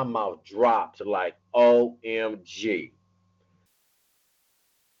mean, my mouth dropped like OMG.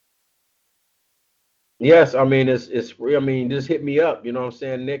 Yes, I mean it's free. I mean, just hit me up. You know what I'm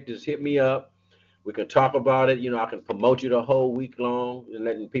saying, Nick? Just hit me up. We can talk about it. I can promote you the whole week long and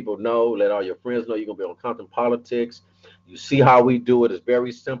letting people know, let all your friends know you're gonna be on Compton Politics. You see how we do it. It's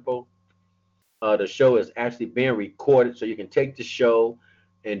very simple. The show is actually being recorded, so you can take the show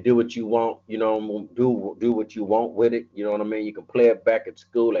and do what you want. Do what you want with it. You know what I mean? You can play it back at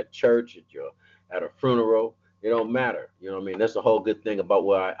school, at church, at a funeral. It don't matter. You know what I mean? That's the whole good thing about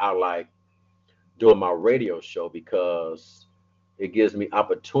what I like doing my radio show because it gives me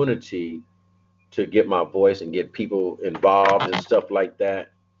opportunity to get my voice and get people involved and stuff like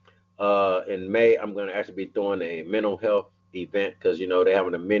that. In May, I'm going to actually be doing a mental health event because they're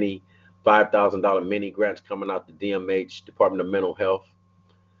having a mini $5,000 mini grants coming out the DMH Department of Mental Health,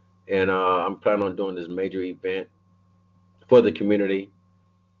 and I'm planning on doing this major event for the community.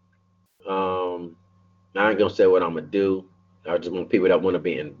 I ain't gonna say what I'm gonna do. I just want people that want to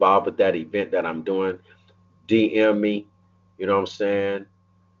be involved with that event that I'm doing. DM me, you know what I'm saying,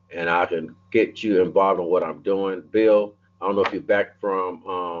 and I can get you involved in what I'm doing. Bill, I don't know if you're back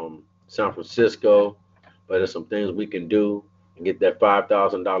from San Francisco, but there's some things we can do and get that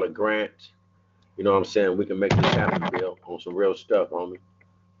 $5,000 grant. You know what I'm saying? We can make this happen, Bill, on some real stuff, homie.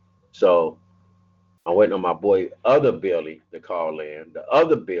 So I'm waiting on my boy, other Billy, to call in. The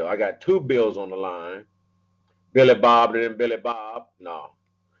other Bill, I got two Bills on the line. Billy Bob and then Billy Bob. No,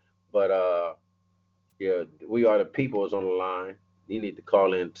 but yeah, we are the people is on the line. You need to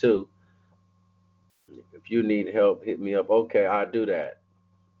call in too. If you need help, hit me up. Okay, I'll do that.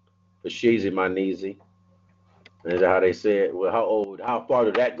 For Sheezy, my kneesy. Is that how they say it? Well, how far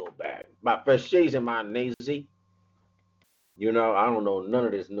did that go back? But for Sheezy, my kneesy. You know, I don't know none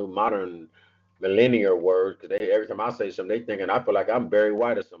of this new modern millennial words because every time I say something, they thinking I feel like I'm Barry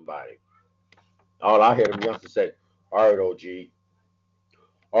White or somebody. All I hear them youngsters say, all right, OG.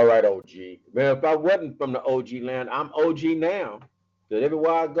 All right, OG. Man, if I wasn't from the OG land, I'm OG now. Because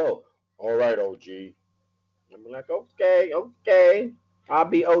everywhere I go, all right, OG. I'm like, okay, okay. I'll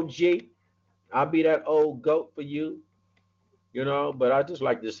be OG. I'll be that old goat for you, you know. But I just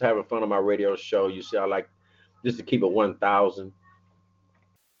like just having fun on my radio show. You see, I like just to keep it 1,000.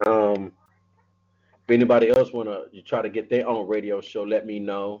 Um, if anybody else wanna you try to get their own radio show, let me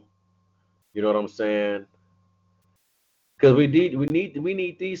know. You know what I'm saying? Because we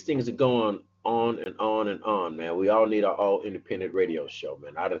need these things to go on and on and on, man. We all need our all independent radio show,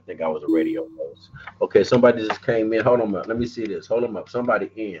 man. I didn't think I was a radio host. Okay, somebody just came in. Hold them up. Let me see this. Hold them up. Somebody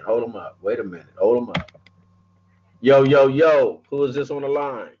in. Hold them up. Wait a minute. Hold them up. Yo, yo, yo. Who is this on the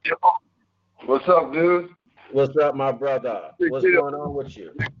line? Yo, what's up, dude? What's up, my brother? What's going on with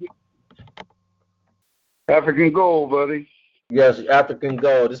you? African Gold, buddy. Yes, African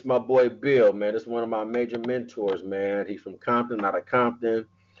Gold. This is my boy Bill, man. This is one of my major mentors, man. He's from Compton, out of Compton.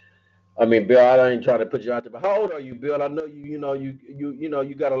 I mean, Bill, I ain't trying to put you out there, but how old are you, Bill? I know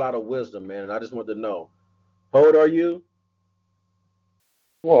you got a lot of wisdom, man. And I just want to know, how old are you?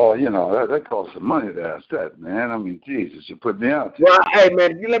 Well, that costs some money to ask that, man. I mean, Jesus, you put me out there. Well, hey,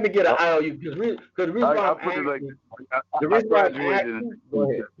 man, you let me get an IOU because the reason why I graduated.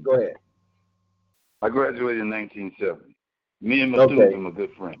 Go ahead. I graduated in 1970. Me and Methuselah are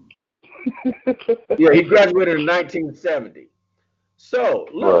good friends. Yeah, he graduated in 1970. So,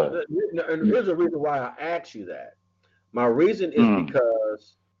 look, and here's the reason why I asked you that. My reason is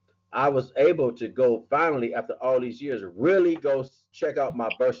because I was able to go finally, after all these years, really go check out my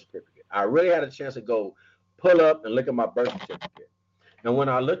birth certificate. I really had a chance to go pull up and look at my birth certificate. And when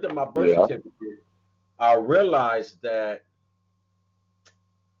I looked at my birth certificate, I realized that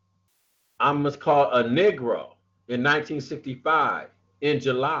I was called a Negro in 1965 in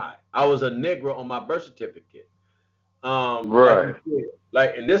July. I was a Negro on my birth certificate. Right.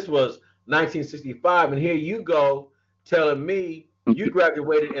 And this was 1965, and here you go telling me you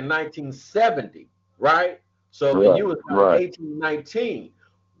graduated in 1970, right? So and you was 18, 19.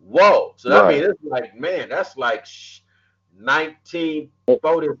 Whoa. So that means it's like, man, that's like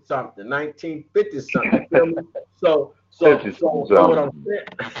 1940 something, 1950 something. You feel me? So what I'm saying.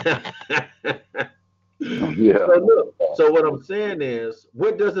 Yeah. So look, so what I'm saying is,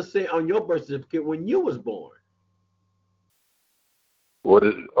 what does it say on your birth certificate when you was born?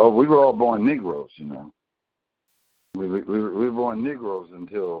 We were all born Negroes, you know. We were born Negroes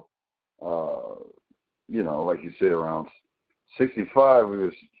until, like you said, around 65, we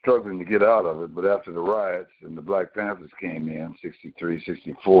were struggling to get out of it. But after the riots and the Black Panthers came in, 63,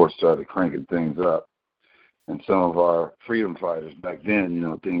 64, started cranking things up. And some of our freedom fighters back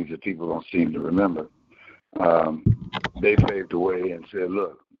then, things that people don't seem to remember, they paved the way and said,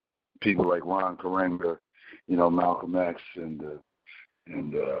 look, people like Ron Karenga, Malcolm X and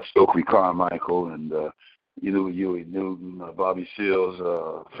Stokely Carmichael and Huey Newton, Bobby Seals,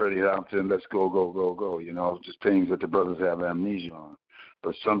 Freddie Hampton, let's go, go, go, go. Just things that the brothers have amnesia on.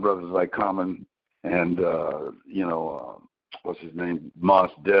 But some brothers like Common and what's his name,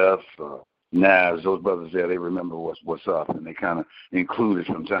 Mos Def, Nas, those brothers there, they remember what's up, and they kind of include it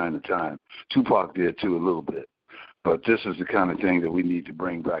from time to time. Tupac did too a little bit, but this is the kind of thing that we need to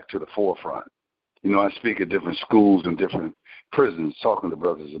bring back to the forefront. I speak at different schools and different prisons talking to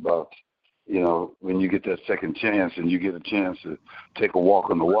brothers about, when you get that second chance and you get a chance to take a walk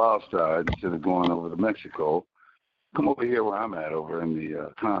on the wild side instead of going over to Mexico, come over here where I'm at over in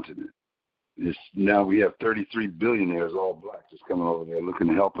the continent. Now we have 33 billionaires, all black, just coming over there looking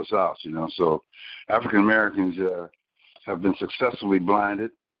to help us out, So African Americans have been successfully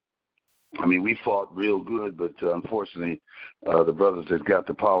blinded. I mean, we fought real good, but unfortunately, the brothers that got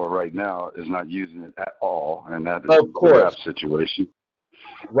the power right now is not using it at all, and that is the rap situation.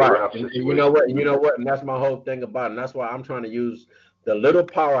 Right. And you know what? And that's my whole thing about it. And that's why I'm trying to use the little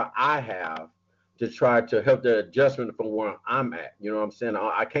power I have to try to help the adjustment from where I'm at. You know what I'm saying?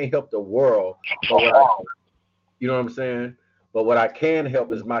 I can't help the world, but you know what I'm saying? But what I can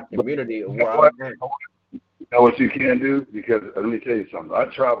help is my community You know where I'm what? at. You know what you can do? Because let me tell you something. I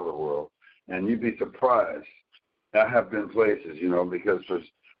travel the world, and you'd be surprised. I have been places, because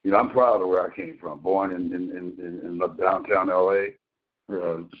I'm proud of where I came from. Born in downtown LA,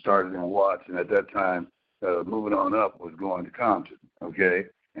 started in Watts, and at that time, moving on up was going to Compton. Okay,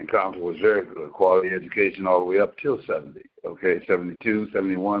 and Compton was very good, quality education all the way up till 70. Okay, 72,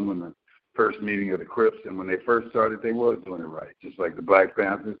 71 when the first meeting of the Crips, and when they first started, they was doing it right, just like the Black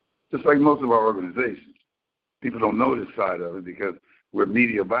Panthers, just like most of our organizations. People don't know this side of it because we're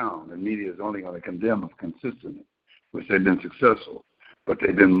media bound, and media is only going to condemn us consistently, which they've been successful. But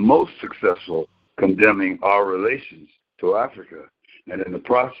they've been most successful condemning our relations to Africa. And in the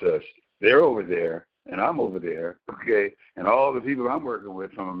process, they're over there, and I'm over there, okay? And all the people I'm working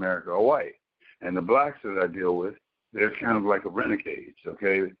with from America are white. And the blacks that I deal with, they're kind of like a renegades,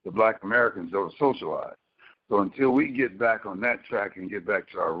 okay? The Black Americans don't socialize. So until we get back on that track and get back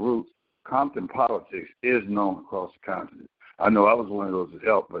to our roots, Compton Politics is known across the continent. I know I was one of those that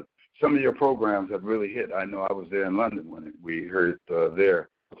helped, but some of your programs have really hit. I know I was there in London when we heard it there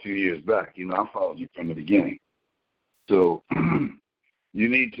a few years back. I followed you from the beginning. So you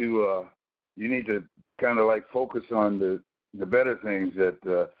need to kind of like focus on the better things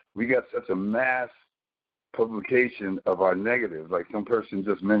that we got such a mass publication of our negatives. Like some person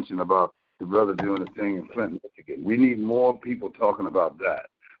just mentioned about the brother doing a thing in Flint, Michigan. We need more people talking about that.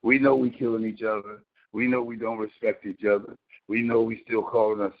 We know we killing each other. We know we don't respect each other. We know we still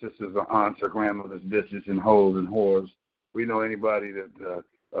calling our sisters or aunts or grandmothers bitches and hoes and whores. We know anybody that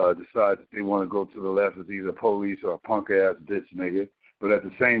decides that they want to go to the left is either police or a punk-ass bitch nigga. But at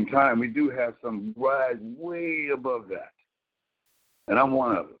the same time, we do have some rise way above that. And I'm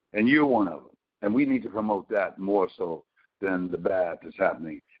one of them, and you're one of them. And we need to promote that more so than the bad that's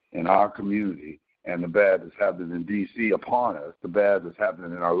happening in our community and the bad that's happening in D.C. upon us, the bad that's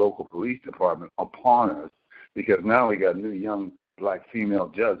happening in our local police department upon us, because now we got new young black female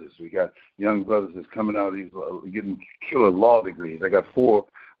judges. We got young brothers that's coming out of these getting killer law degrees. I got 4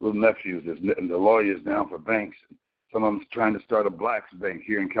 little nephews that's the lawyers now for banks. Some of them trying to start a blacks bank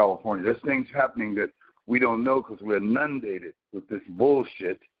here in California. There's things happening that we don't know because we're inundated with this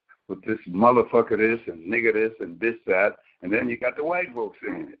bullshit, with this motherfucker this and nigger this and this that, and then you got the white folks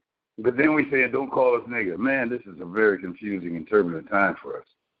saying it. But then we say, don't call us nigger. Man, this is a very confusing and turbulent time for us.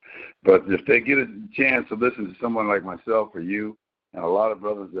 But if they get a chance to listen to someone like myself or you and a lot of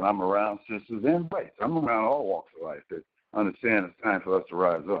brothers that I'm around, sisters and whites, I'm around all walks of life that understand it's time for us to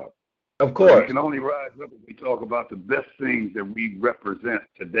rise up. Of course. We can only rise up if we talk about the best things that we represent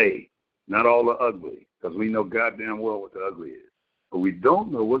today, not all the ugly, because we know goddamn well what the ugly is. But we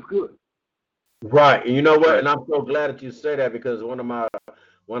don't know what's good. Right. And you know what? And I'm so glad that you say that because one of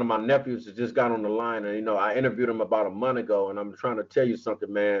my nephews has just got on the line, and I interviewed him about a month ago, and I'm trying to tell you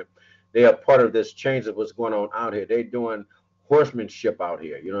something, man. They are part of this change of what's going on out here. They're doing horsemanship out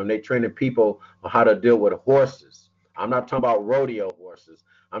here, and they're training people on how to deal with horses. I'm not talking about rodeo horses.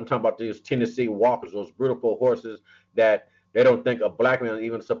 I'm talking about these Tennessee walkers, those beautiful horses that they don't think a black man is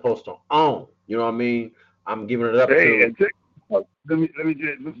even supposed to own. You know what I mean? I'm giving it up to. Let me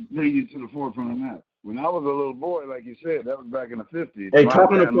bring you to the forefront of that. When I was a little boy, like you said, that was back in the 50s. Hey,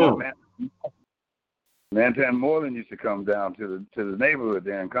 talking to phone. Mantan Moreland used to come down to the neighborhood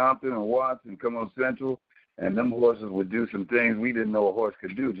there in Compton and Watts and come on Central, and them horses would do some things we didn't know a horse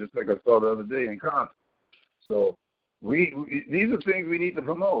could do, just like I saw the other day in Compton. So these are things we need to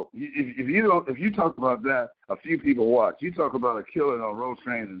promote. If you talk about that, a few people watch. You talk about a killing on road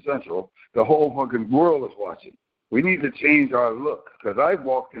trains in Central, the whole fucking world is watching. We need to change our look, because I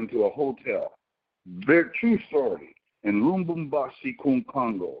walked into a hotel, very true story, in Lubumbashi,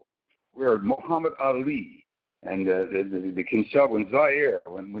 Congo, where Muhammad Ali and the Kinshasa in Zaire,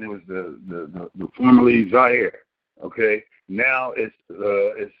 when it was the formerly Zaire, okay, now it's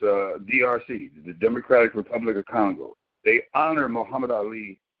DRC, the Democratic Republic of Congo. They honor Muhammad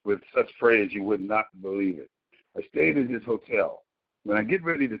Ali with such praise you would not believe it. I stayed in his hotel. When I get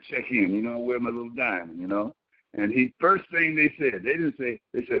ready to check in, I wear my little diamond, and first thing they said,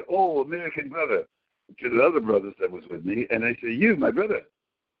 they said, oh, American brother, to the other brothers that was with me, and they said, you, my brother,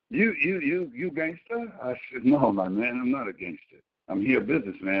 you gangster? I said, no, my man, I'm not a gangster. I'm here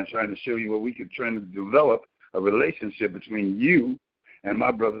businessman trying to show you what we could try to develop a relationship between you and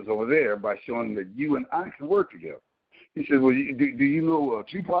my brothers over there by showing that you and I can work together. He said, well, do you know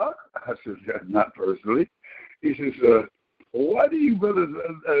Tupac? I said, not personally. He says, why do you brothers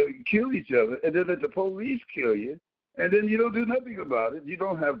kill each other and then let the police kill you And then you don't do nothing about it. You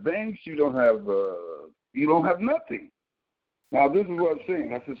don't have banks. You don't have nothing. Now, this is what I'm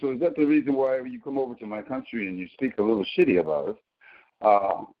saying. I said, so is that the reason why you come over to my country and you speak a little shitty about us?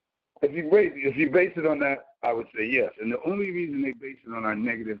 If you base it on that, I would say yes. And the only reason they base it on our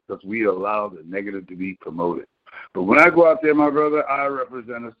negative is because we allow the negative to be promoted. But when I go out there, my brother, I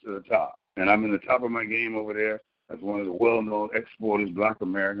represent us to the top. And I'm in the top of my game over there as one of the well-known exporters, Black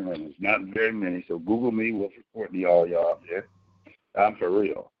American, and there's not very many. So Google me, we'll support y'all out there. I'm for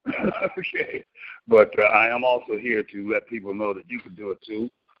real. Okay. But I am also here to let people know that you can do it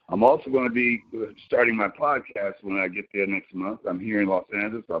too. I'm also going to be starting my podcast when I get there next month. I'm here in Los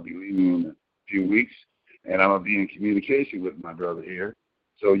Angeles. I'll be leaving in a few weeks, and I'm going to be in communication with my brother here.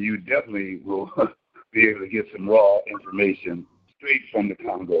 So you definitely will be able to get some raw information straight from the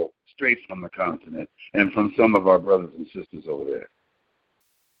Congo, straight from the continent, and from some of our brothers and sisters over there.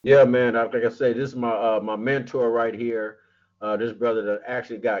 Yeah, man. Like I say, this is my mentor right here. This brother that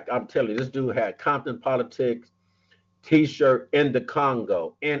actually got, I'm telling you, this dude had Compton Politics T-shirt in the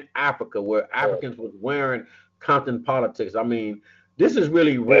Congo, in Africa, where Africans was wearing Compton Politics. I mean, this is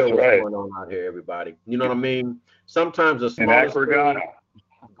really real what's going on out here, everybody. You know what I mean? Sometimes a small screen,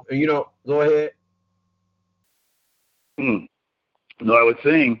 you know, go ahead. No, I was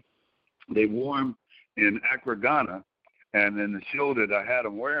saying they wore them in Accra, Ghana, and then the show that I had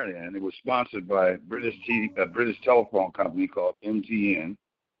them wearing in, it was sponsored by a British telephone company called MTN,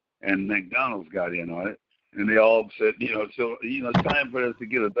 and McDonald's got in on it. And they all said, it's time for us to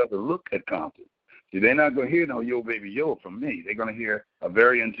get another look at Compton. See, they're not going to hear no yo, baby, yo from me. They're going to hear a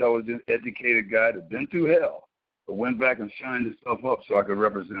very intelligent, educated guy that's been through hell, but went back and shined himself up so I could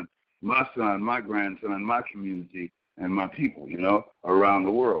represent my son, my grandson, my community, and my people, around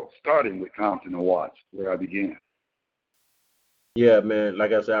the world, starting with Compton and Watts, where I began. Yeah, man.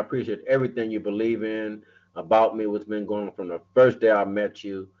 Like I said, I appreciate everything you believe in about me, what's been going on from the first day I met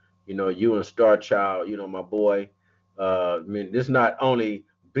you. You and Star Child, my boy. I mean, this is not only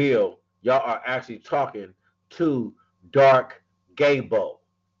Bill. Y'all are actually talking to Dark Gable.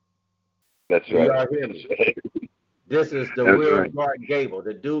 That's right. Y'all hear me? This is the real Dark Gable.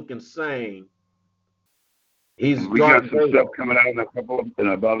 The dude can sing. We got some stuff coming out in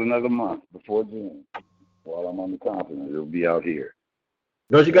about another month before June. While I'm on the continent, it'll be out here.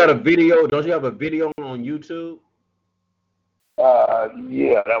 Don't you got a video? Don't you have a video on YouTube?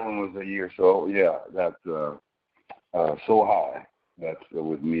 Yeah, that one was a year. So yeah, that's So High. That's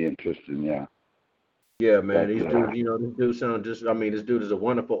with me and Tristan. Yeah. Yeah, man. These dudes, this dude sounds just. I mean, this dude is a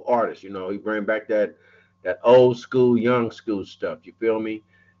wonderful artist. He bring back that old school, young school stuff. You feel me?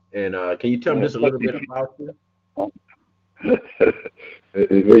 And can you tell me just a little bit about you?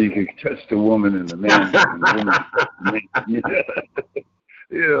 Where you can touch the woman and the man.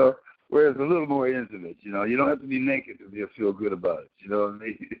 Yeah. Where it's a little more intimate, you don't have to be naked to feel good about it. You know what I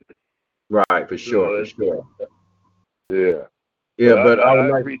mean? Right, for sure. Yeah. Yeah, but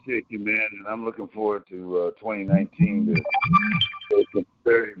I appreciate you, man, and I'm looking forward to 2019 to put some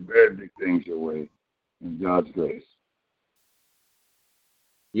very, very big things your way in God's grace.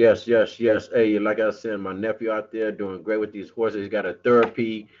 Yes. Hey, like I said, my nephew out there doing great with these horses. He's got a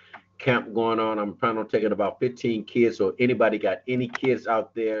therapy camp going on. I'm planning on taking about 15 kids. So anybody got any kids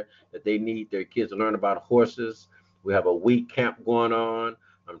out there that they need their kids to learn about horses, we have a week camp going on.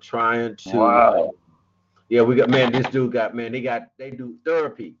 I'm trying to. Wow. Yeah, we got, man, this dude got, man, they do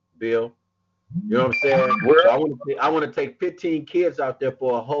therapy, Bill. You know what I'm saying? So I want to take 15 kids out there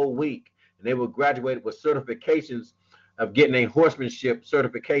for a whole week, and they will graduate with certifications of getting a horsemanship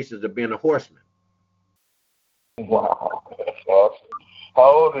certifications of being a horseman. Wow, that's awesome.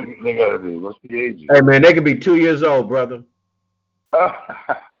 How old do they got to be? What's the age? Hey, man, they could be 2 years old, brother.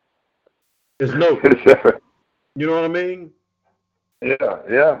 There's no, you know what I mean?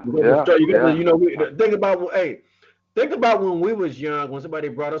 Yeah. Think about when we was young, when somebody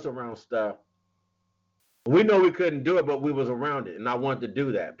brought us around stuff. We know we couldn't do it, but we was around it, and I wanted to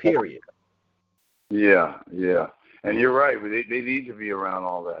do that, period. Yeah. And you're right. They need to be around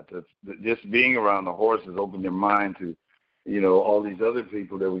all that. Just being around the horses open their mind to, all these other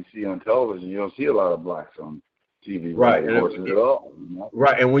people that we see on television. You don't see a lot of blacks on TV right horses at all.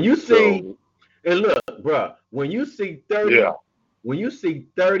 Right. And when you see, and look, bro, when you see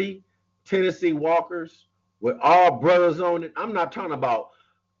 30 Tennessee Walkers with all brothers on it, I'm not talking about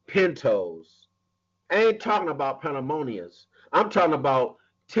Pintos. I ain't talking about Panamonias. I'm talking about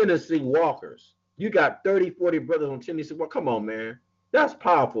Tennessee Walkers. You got 30, 40 brothers on Tennessee Walkers. Come on, man. That's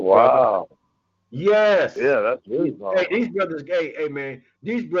powerful. Wow. Brother. Yes. Yeah, that's really powerful. Hey, these brothers, hey, man,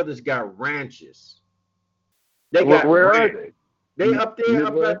 these brothers got ranches. Where are they? They up there,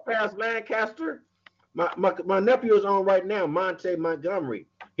 up past Lancaster. My nephew is on right now, Monte Montgomery.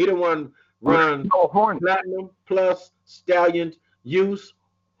 He the one run Platinum Plus Stallions Youth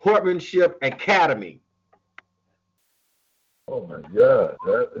Horsemanship Academy. Oh my God!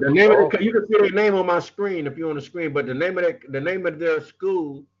 The name of you can see their name on my screen if you're on the screen, but the name of their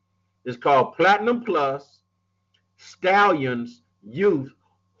school is called Platinum Plus Stallions Youth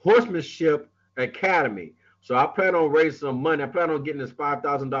Horsemanship Academy. So I plan on raising some money. I plan on getting this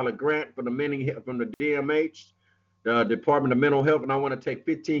 $5,000 grant from the DMH, the Department of Mental Health, and I want to take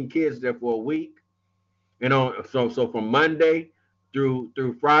 15 kids there for a week. You know, so from Monday through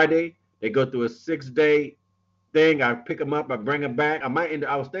Friday, they go through a 6-day thing. I pick them up, I bring them back.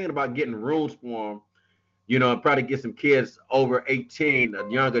 I was thinking about getting rooms for them, you know, and probably get some kids over 18,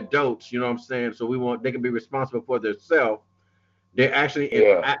 young adults, you know what I'm saying? So they can be responsible for themselves. They're actually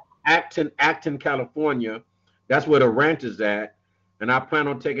in Acton, California. That's where the ranch is at. And I plan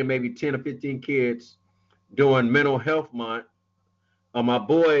on taking maybe 10 or 15 kids during Mental Health Month. My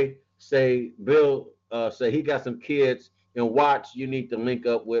boy Bill say he got some kids in Watts you need to link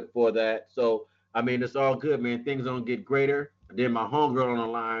up with for that. So, I mean, it's all good, man. Things don't get greater. Then my homegirl on the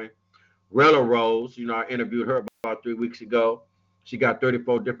line, Rella Rose, you know, I interviewed her about 3 weeks ago. She got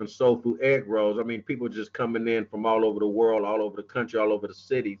 34 different soul food egg rolls. I mean, people just coming in from all over the world, all over the country, all over the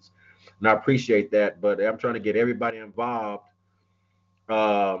cities. And I appreciate that. But I'm trying to get everybody involved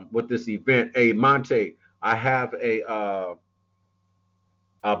with this event. Hey, Monte, I have a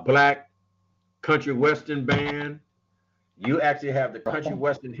black country western band. You actually have the country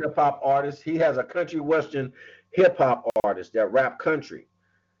western hip hop artist. He has a country western hip hop artist that rap country.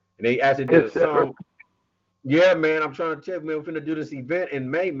 And they actually did a song. Yeah, man, I'm trying to tell you, man, we're finna do this event in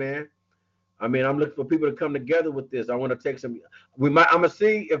May, man. I mean, I'm looking for people to come together with this. I want to take some. I'm gonna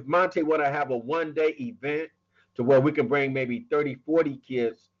see if Monte want to have a 1-day event to where we can bring maybe 30, 40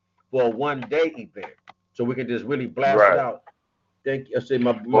 kids for a 1-day event, so we can just really blast it out. Thank you. I say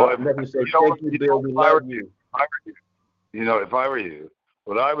my nephew say, thank you, Bill. We love you. You know, if I were you,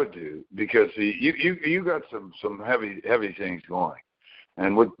 what I would do, because see, you got some heavy things going.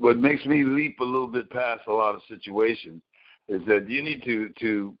 And what makes me leap a little bit past a lot of situations is that you need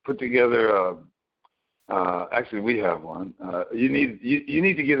to put together. Actually, we have one. You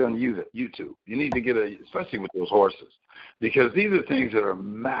need to get on YouTube. You need to get especially with those horses, because these are things that are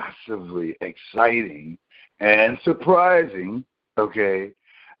massively exciting and surprising. Okay,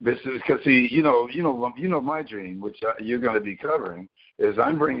 this is because see, you know my dream, which you're going to be covering, is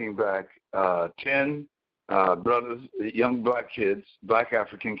I'm bringing back 10. Brothers, young black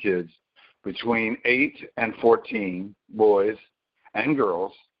African kids between 8 and 14, boys and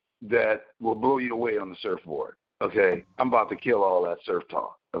girls, that will blow you away on the surfboard. Okay, I'm about to kill all that surf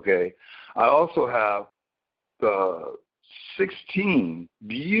talk. Okay, I also have 16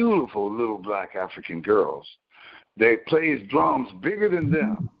 beautiful little black African girls that plays drums bigger than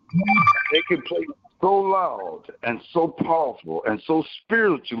them. They can play so loud and so powerful and so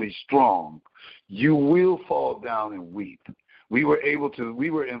spiritually strong, you will fall down and weep. We were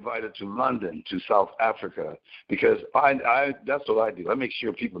invited to London, to South Africa, because that's what I do. I make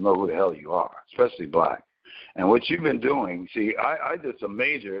sure people know who the hell you are, especially black. And what you've been doing, see, I did some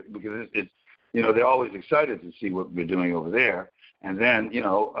major, because it's you know, they're always excited to see what we're doing over there. And then, you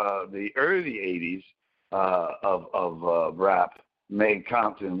know, the early 80s of rap made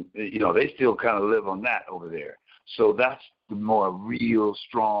Compton, you know, they still kind of live on that over there. So that's the more real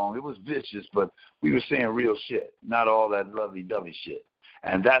strong. It was vicious, but we were saying real shit, not all that lovey-dovey shit.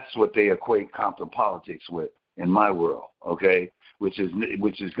 And that's what they equate Compton Politics with in my world, okay, which is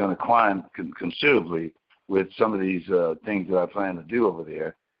going to climb considerably with some of these things that I plan to do over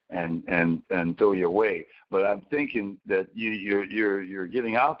there and throw your way. But I'm thinking that you're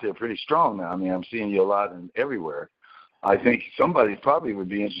getting out there pretty strong now. I mean, I'm seeing you a lot and everywhere. I think somebody probably would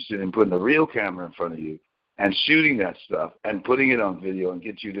be interested in putting a real camera in front of you and shooting that stuff and putting it on video and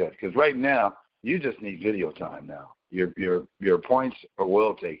get you that. Because right now, you just need video time now. Your points are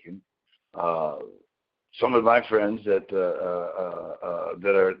well taken. Some of my friends that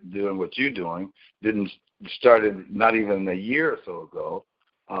are doing what you're doing started not even a year or so ago,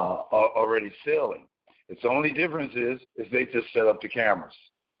 are already sailing. Its only difference is they just set up the cameras,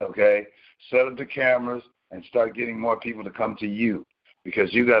 okay? Set up the cameras and start getting more people to come to you,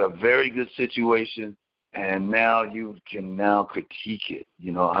 because you got a very good situation, and now you can now critique it.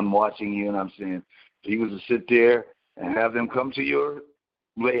 You know, I'm watching you and I'm saying, people to sit there and have them come to your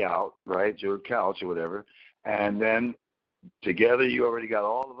layout, right, your couch or whatever, and then together you already got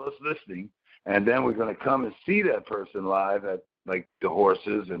all of us listening, and then we're going to come and see that person live at like the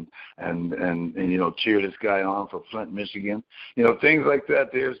horses and you know, cheer this guy on for Flint, Michigan. You know, things like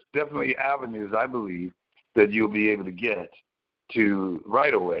that. There's definitely avenues, I believe, that you'll be able to get to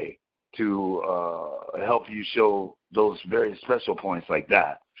right away to help you show those very special points like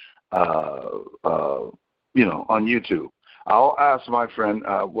that, you know, on YouTube. I'll ask my friend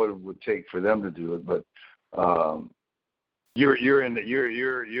what it would take for them to do it, but you're there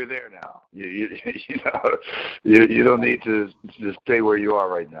now. You don't need to stay where you are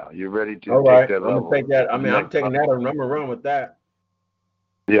right now. You're ready to All right. take that level. I'm gonna take that. I mean, I'm taking that and I'm gonna run with that.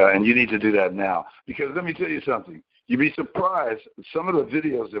 Yeah, and you need to do that now, because let me tell you something. You'd be surprised, some of the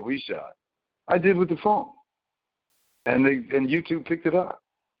videos that we shot, I did with the phone, and YouTube picked it up.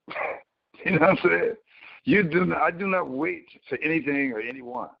 You know what I'm saying? I do not wait for anything or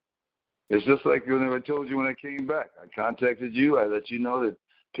anyone. It's just like when I told you when I came back. I contacted you. I let you know that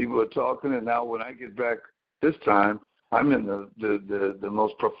people are talking, and now when I get back this time, I'm in the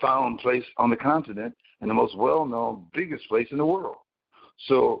most profound place on the continent and the most well-known, biggest place in the world.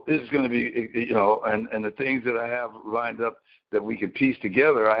 So it's going to be, you know, and the things that I have lined up that we can piece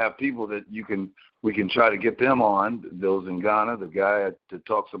together, I have people that we can try to get them on. Those in Ghana, the guy that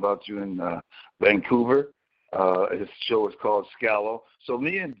talks about you in Vancouver, his show is called Scallo. So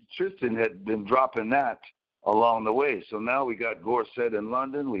me and Tristan had been dropping that along the way. So now we got Gorset in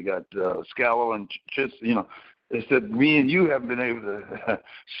London, we got Scallo and Tristan, you know. It's that me and you have been able to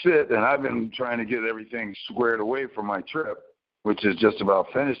sit, and I've been trying to get everything squared away for my trip, which is just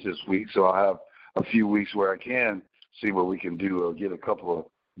about finished this week. So I'll have a few weeks where I can see what we can do or get a couple of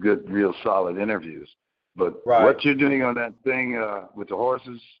good, real solid interviews. But what you're doing on that thing with the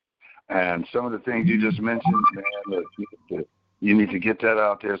horses and some of the things you just mentioned, man, you need to get that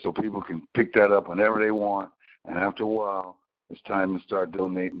out there so people can pick that up whenever they want. And after a while, it's time to start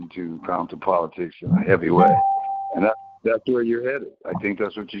donating to Compton Politics in a heavy way. And that's where you're headed. I think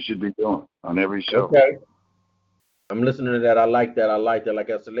that's what you should be doing on every show. Okay. I'm listening to that. I like that. Like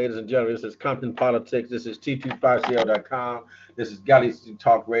I said, ladies and gentlemen, this is Compton Politics. This is T25CL.com. This is Galaxy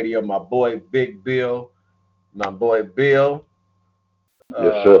Talk Radio. My boy, Big Bill. Yes,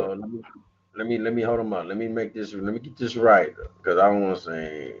 sir. Let me hold him up. Let me get this right, because I don't want to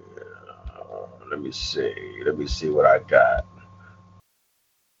say. Let me see what I got.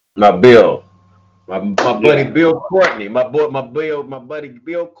 My Bill. My buddy Bill Courtney. My buddy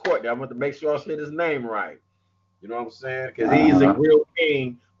Bill Courtney. I want to make sure I say his name right. You know what I'm saying? Because he's a real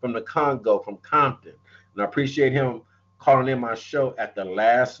king from the Congo, from Compton. And I appreciate him calling in my show at the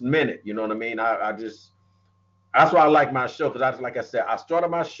last minute. You know what I mean? That's why I like my show, because like I said, I started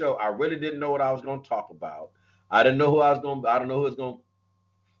my show. I really didn't know what I was going to talk about. I don't know who was going to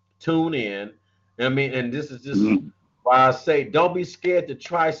tune in. I mean, and this is just why I say, don't be scared to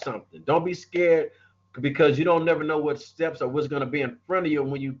try something. Don't be scared, because you don't never know what steps or what's going to be in front of you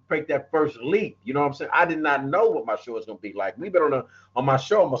when you take that first leap. You know what I'm saying? I did not know what my show was going to be like. We've been on my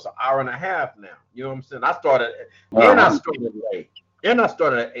show almost an hour and a half now. You know what I'm saying? I started late, and I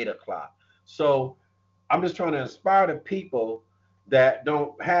started at 8 o'clock. So I'm just trying to inspire the people that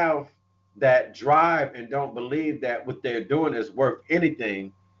don't have that drive and don't believe that what they're doing is worth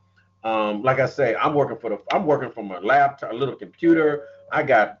anything. Like I say, I'm working from a laptop, a little computer. I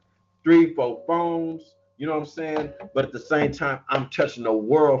got 3-4 phones, you know what I'm saying? But at the same time, I'm touching the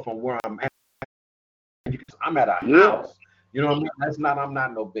world from where I'm at. I'm at a house, you know what I mean? I'm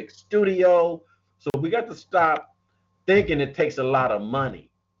not no big studio. So we got to stop thinking it takes a lot of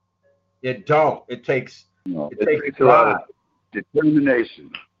money. It don't. It takes a lot of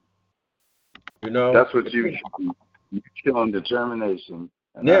determination. You know, that's what you're showing, determination,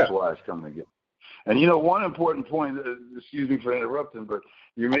 and that's why it's coming together. And you know, one important point, excuse me for interrupting, but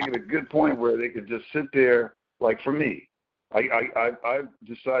you're making a good point where they could just sit there. Like for me, I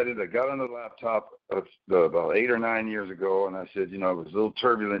decided, I got on the laptop about 8 or 9 years ago, and I said, you know, it was a little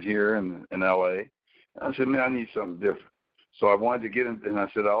turbulent here in LA. And I said, man, I need something different. So I wanted to get in, and I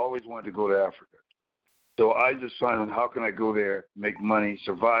said, I always wanted to go to Africa. So I just found, how can I go there, make money,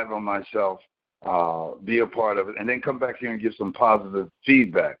 survive on myself, be a part of it, and then come back here and give some positive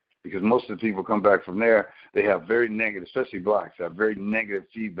feedback. Because most of the people come back from there, they have very negative, especially blacks, have very negative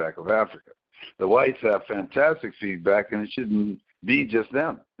feedback of Africa. The whites have fantastic feedback, and it shouldn't be just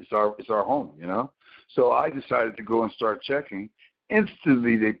them. It's our home, you know. So I decided to go and start checking.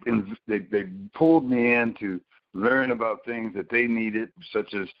 Instantly, they pulled me in to learn about things that they needed,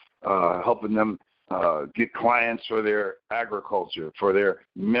 such as helping them get clients for their agriculture, for their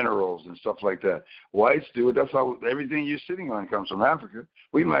minerals and stuff like that. Whites do it. That's how everything you're sitting on comes from Africa.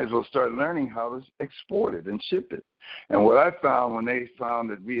 We might as well start learning how to export it and ship it. And what I found when they found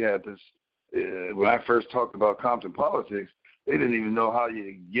that we had this, when I first talked about Compton Politics, they didn't even know how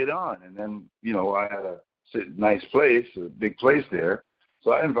you get on. And then, I had a nice place, a big place there.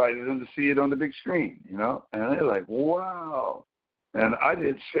 So I invited them to see it on the big screen, and they're like, wow. And I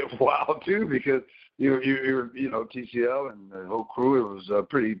did say wow too, because you're TCL and the whole crew. It was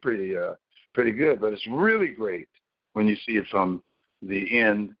pretty good. But it's really great when you see it from the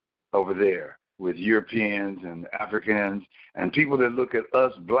end over there with Europeans and Africans and people that look at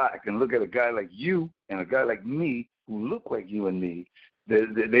us black and look at a guy like you and a guy like me who look like you and me.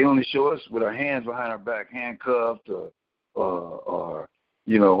 They only show us with our hands behind our back, handcuffed or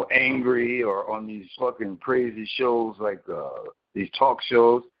angry, or on these fucking crazy shows like these talk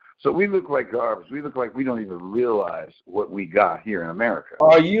shows. So we look like garbage. We look like we don't even realize what we got here in America.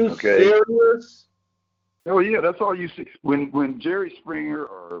 Are you serious? Oh yeah, that's all you see. When Jerry Springer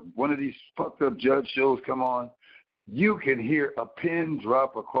or one of these fucked up judge shows come on, you can hear a pin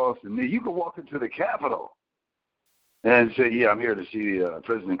drop across the knee. You can walk into the Capitol and say, "Yeah, I'm here to see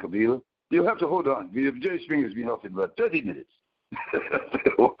President Kabila." You'll have to hold on. Jerry Springer's been off in about 30 minutes.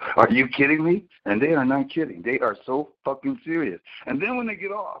 Are you kidding me? And they are not kidding. They are so fucking serious. And then when they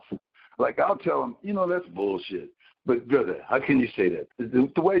get off, like I'll tell them, that's bullshit. But brother, how can you say that?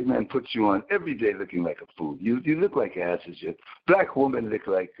 The white man puts you on every day looking like a fool. You look like asses. Black women look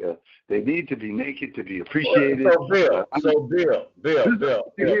like they need to be naked to be appreciated. So Bill,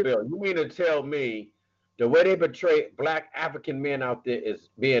 you mean to tell me the way they portray black African men out there is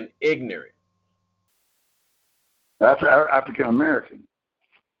being ignorant? African American,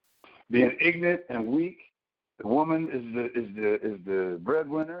 being ignorant and weak. The woman is the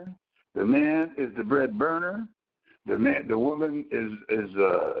breadwinner. The man is the bread burner. The woman is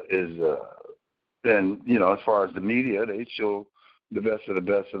then as far as the media, they show the best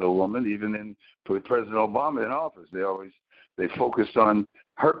of the woman. Even in with President Obama in office, they focused on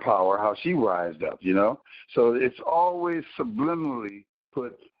her power, how she rised up. So it's always subliminally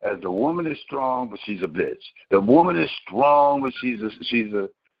put as the woman is strong, but she's a bitch. The woman is strong, but she's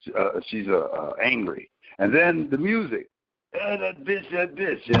angry. And then the music, that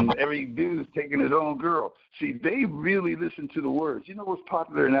bitch, and every dude's taking his own girl. See, they really listen to the words. You know what's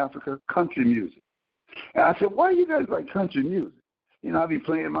popular in Africa? Country music. And I said, why you guys like country music? I be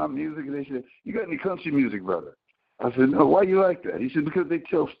playing my music, and they said, you got any country music, brother? I said, no, why you like that? He said, because they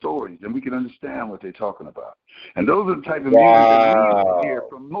tell stories, and we can understand what they're talking about. And those are the type of music that we hear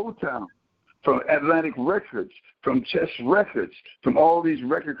from Motown, from Atlantic Records, from Chess Records, from all these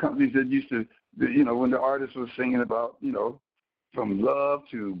record companies that used to, when the artist was singing about, from Love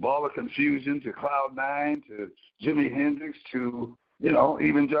to Ball of Confusion to Cloud Nine to Jimi Hendrix to,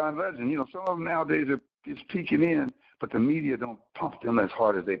 even John Legend. Some of them nowadays are just peeking in, but the media don't pump them as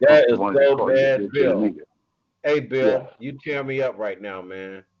hard as they pump the ones that call you. Bill. Hey, Bill, you tear me up right now,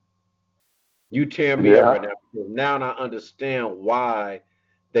 man. You tear me up right now. Now I understand why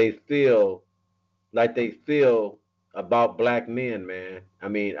they feel like they feel about black men, man. I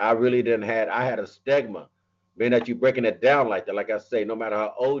mean, I really I had a stigma. Being that you breaking it down like that, like I say, no matter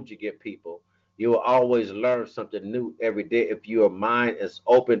how old you get people, you will always learn something new every day if your mind is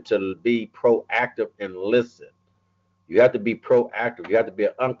open to be proactive and listen. You have to be proactive. You have to be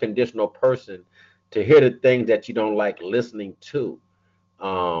an unconditional person to hear the things that you don't like listening to.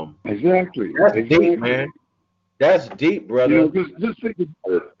 Exactly. That's deep, man. That's deep, brother. Just think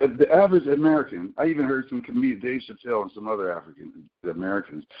about it. The average American, I even heard some comedians, Dave Chappelle and some other African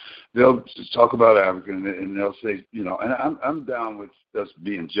Americans, they'll just talk about African and they'll say, and I'm down with us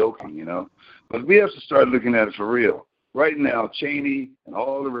being joking, but we have to start looking at it for real. Right now, Cheney and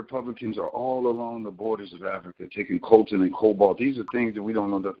all the Republicans are all along the borders of Africa, taking coltan and cobalt. These are things that we don't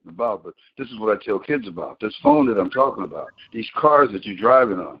know nothing about, but this is what I tell kids about. This phone that I'm talking about, these cars that you're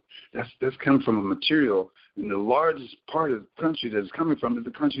driving on, that's coming from a material in the largest part of the country that is coming from is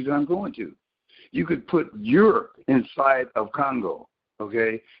the country that I'm going to. You could put Europe inside of Congo,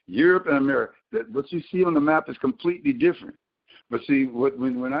 okay? Europe and America. What you see on the map is completely different. But see,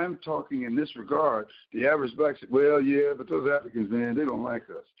 when I'm talking in this regard, the average black says, well, yeah, but those Africans, man, they don't like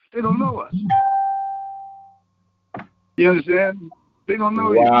us. They don't know us. You understand? They don't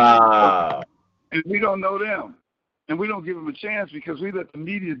know you. And we don't know them. And we don't give them a chance because we let the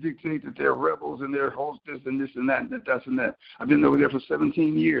media dictate that they're rebels and they're hostess and this and that and that and that. I've been over there for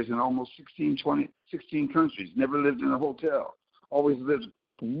 17 years in almost 16 countries. Never lived in a hotel. Always lived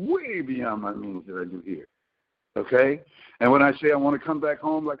way beyond my means that I do here. Okay? And when I say I want to come back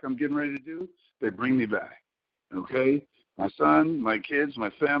home like I'm getting ready to do, they bring me back. Okay? My son, my kids, my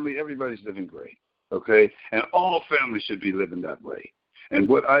family, everybody's living great. Okay? And all families should be living that way. And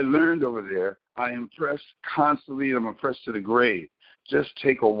what I learned over there, I impress constantly, I'm impressed to the grave. Just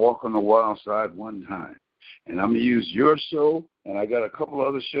take a walk on the wild side one time. And I'm going to use your show, and I got a couple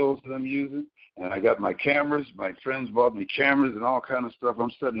other shows that I'm using, and I got my cameras. My friends bought me cameras and all kind of stuff.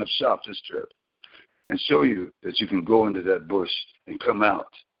 I'm setting up shop this trip and show you that you can go into that bush and come out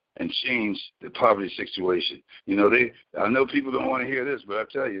and change the poverty situation. You know, I know people don't want to hear this, but I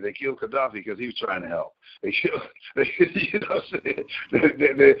tell you, they killed Gaddafi because he was trying to help. They killed, you know what I'm saying?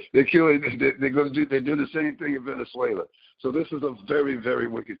 They're doing the same thing in Venezuela. So this is a very, very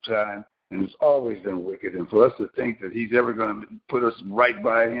wicked time, and it's always been wicked. And for us to think that he's ever going to put us right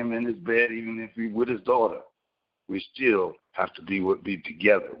by him in his bed, even if he's with his daughter, we still have to be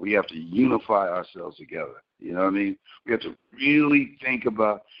together. We have to unify ourselves together. You know what I mean? We have to really think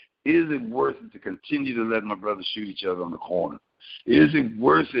about, is it worth it to continue to let my brothers shoot each other on the corner? Is it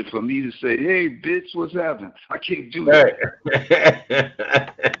worth it for me to say, hey, bitch, what's happening? I can't do that.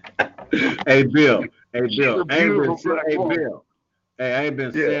 Hey, Bill. Hey, I ain't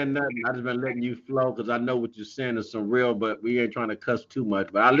been saying nothing. I just been letting you flow because I know what you're saying is some real, but we ain't trying to cuss too much.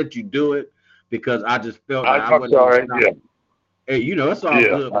 But I let you do it because I just felt like I wasn't. Sorry. Yeah. Hey, you know, it's all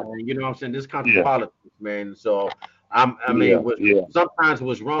good, man. You know what I'm saying? This Compton Politics, man. So, sometimes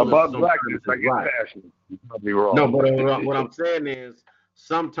what's wrong about is blackness, I get passionate. I'll be wrong. No, but what I'm saying is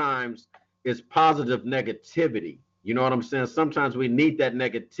sometimes it's positive negativity. You know what I'm saying? Sometimes we need that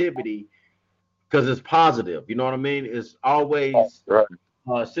negativity because it's positive. You know what I mean? It's always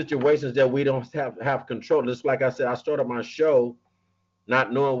situations that we don't have control. Just like I said, I started my show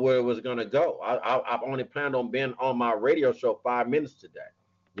not knowing where it was going to go. I've only planned on being on my radio show 5 minutes today.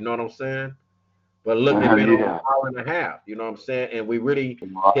 You know what I'm saying? But look, it's been on an hour and a half. You know what I'm saying? And we really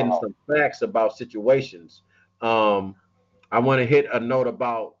hitting some facts about situations. I want to hit a note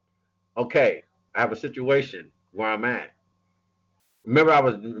about, okay, I have a situation where I'm at.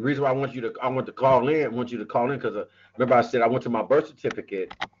 Remember, the reason why I want you to call in because remember I said I went to my birth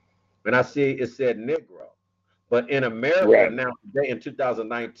certificate and I see it said Negro. But in America now, today in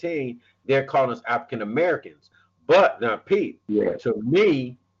 2019, they're calling us African Americans. But now, Pete, to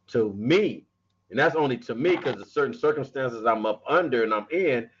me, and that's only to me because of certain circumstances I'm up under and I'm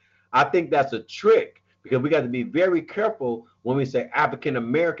in, I think that's a trick because we got to be very careful when we say African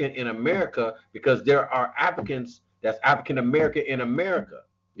American in America because there are Africans that's African American in America.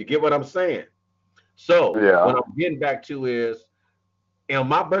 You get what I'm saying? So what I'm getting back to is, on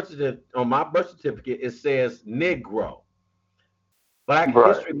my birth certificate, it says Negro. Black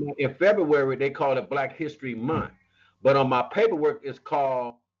History Month. In February, they call it Black History Month. But on my paperwork, it's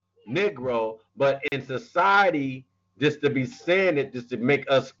called Negro. But in society, just to be saying it, just to make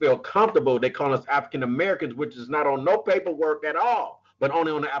us feel comfortable, they call us African Americans, which is not on no paperwork at all, but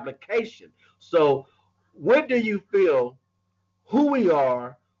only on the application. So what do you feel who we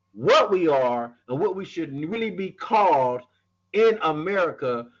are, what we are, and what we should really be called in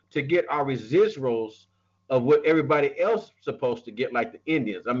America to get our residuals of what everybody else is supposed to get, like the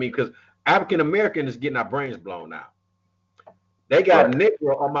Indians? I mean, because African American is getting our brains blown out. They got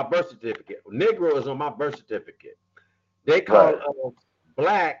Negro on my birth certificate. Negro is on my birth certificate. They call us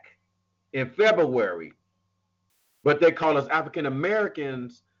Black in February, but they call us African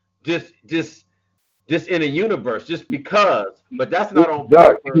Americans just in the universe, just because. But that's not on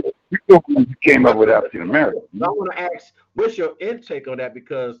paper. You came up with African American. I want to ask, what's your intake on that?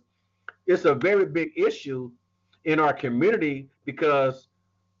 Because it's a very big issue in our community, because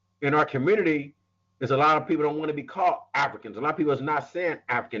in our community, there's a lot of people don't want to be called Africans. A lot of people is not saying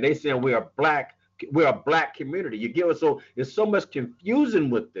African. They saying we're a black community. You get it? So there's so much confusion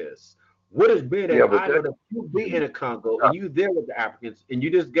with this. What has been that I know that you be in the Congo and you there with the Africans, and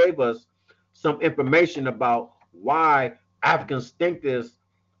you just gave us some information about why Africans think this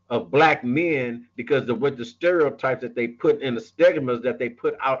of Black men because of what the stereotypes that they put in, the stigmas that they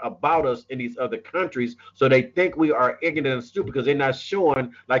put out about us in these other countries. So they think we are ignorant and stupid because they're not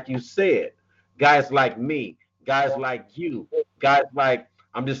showing, like you said, guys like me, guys like you, guys like,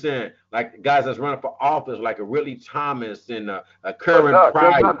 I'm just saying, like guys that's running for office, like a Willie Thomas and a Curran Price.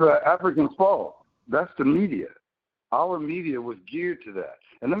 That's not the Africans' fault. That's the media. Our media was geared to that.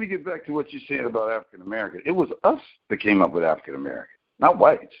 And let me get back to what you said about African American. It was us that came up with African American, not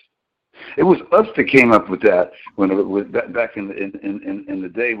whites. It was us that came up with that when it was back in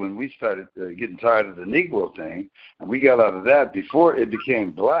the day when we started getting tired of the Negro thing, and we got out of that before it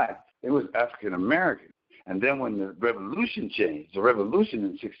became Black. It was African American. And then when the revolution changed, the revolution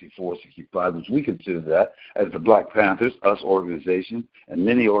in 64, 65, which we consider that as the Black Panthers, us organization, and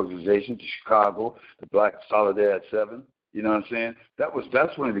many organizations, the Chicago, the Black Solidarity 7, you know what I'm saying?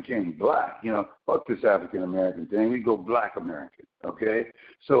 That's when it became Black. You know, fuck this African American thing. We go Black American, okay?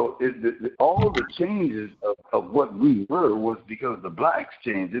 So all the changes of of what we were was because the blacks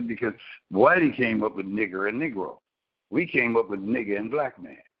changed it, because Whitey came up with nigger and Negro. We came up with nigger and black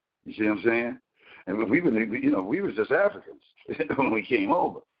man. You see what I'm saying? And we were just Africans when we came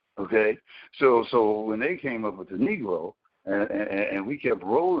over. Okay, so when they came up with the Negro, and we kept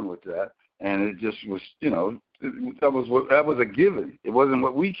rolling with that, and it just was, that was a given. It wasn't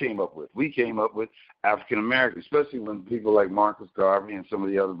what we came up with. We came up with African Americans, especially when people like Marcus Garvey and some of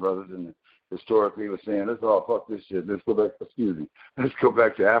the other brothers in historically were saying, let's all fuck this shit. Let's go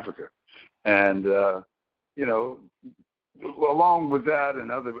back to Africa. And along with that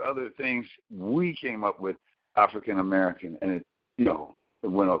and other things, we came up with African American, and it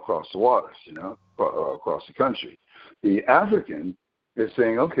went across the waters, across the country. The African is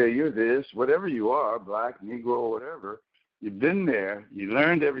saying, okay, you're this, whatever you are, black, Negro, whatever. You've been there. You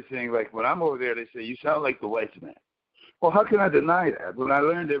learned everything. Like when I'm over there, they say, you sound like the white man. Well, how can I deny that when I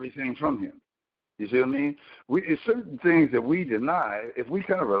learned everything from him? You see what I mean? It's certain things that we deny. If we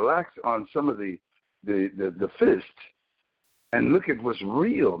kind of relax on some of the fist and look at what's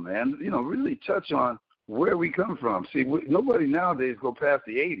real, man, really touch on where we come from. See, nobody nowadays go past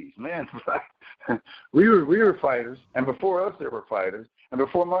the 80s, man. we were fighters, and before us there were fighters, and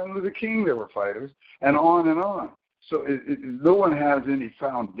before Martin Luther King there were fighters, and on and on. So no one has any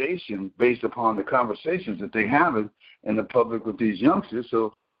foundation based upon the conversations that they have in the public with these youngsters.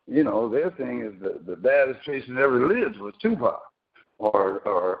 So their thing is the baddest person that ever lived was Tupac, or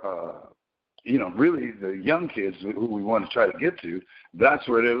really the young kids who we want to try to get to. That's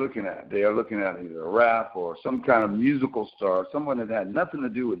where they're looking at. They are looking at either a rap or some kind of musical star, someone that had nothing to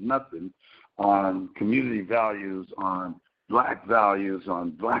do with nothing, on community values, on black values, on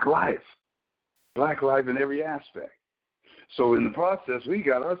black life in every aspect. So in the process, we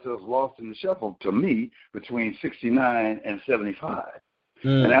got ourselves lost in the shuffle, to me, between 69 and 75.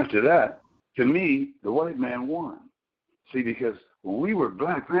 And after that, to me, the white man won. See, because when we were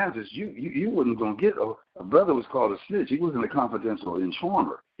Black Panthers, you wasn't going to get a brother was called a snitch. He wasn't a confidential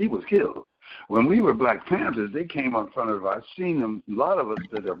informer. He was killed. When we were Black Panthers, they came up in front of us. I've seen them, a lot of us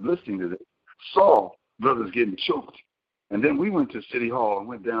that are listening to this, saw brothers getting choked. And then we went to City Hall and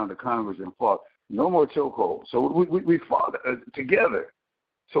went down to Congress and fought. No more chokehold. So we fought together.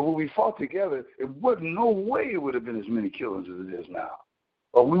 So when we fought together, it wasn't no way it would have been as many killings as it is now.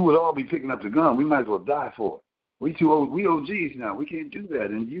 Or we would all be picking up the gun. We might as well die for it. We OGs now. We can't do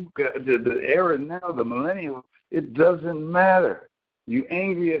that. And you got the era now, the millennial, it doesn't matter. You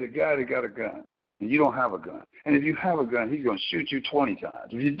angry at a guy that got a gun, and you don't have a gun. And if you have a gun, he's going to shoot you 20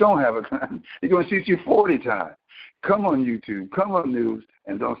 times. If you don't have a gun, he's going to shoot you 40 times. Come on YouTube, come on news,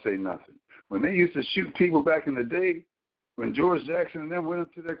 and don't say nothing. When they used to shoot people back in the day, when George Jackson and them went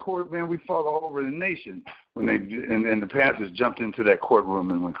up to that court, man, we fought all over the nation. When and the Panthers jumped into that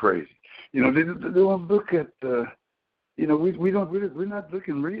courtroom and went crazy. They don't look at we're not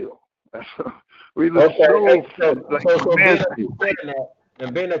looking real. We look being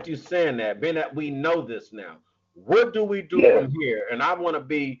that you're saying that, being that we know this now, what do we do from here? And I want to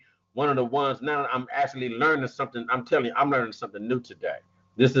be one of the ones now. I'm actually learning something. I'm telling you, I'm learning something new today.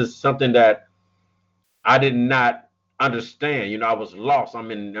 This is something that I did not understand. I was lost. I'm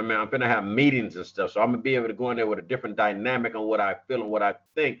gonna have meetings and stuff, so I'm gonna be able to go in there with a different dynamic on what I feel and what I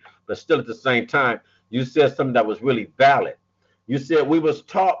think, but still at the same time, you said something that was really valid. You said we was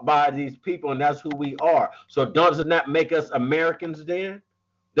taught by these people, and that's who we are. So doesn't that make us Americans then?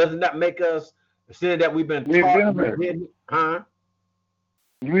 Doesn't that make us, saying that we've been taught?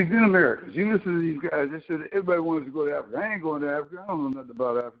 We've been Americans. You listen to these guys, they said everybody wants to go to Africa. I ain't going to Africa. I don't know nothing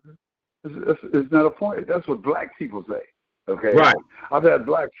about Africa. It's not a point. That's what black people say. Okay. Right. I've had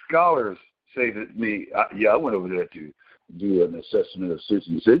black scholars say to me, I went over there to do an assessment of such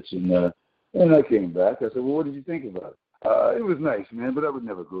and such, and I came back. I said, well, what did you think about it? It was nice, man, but I would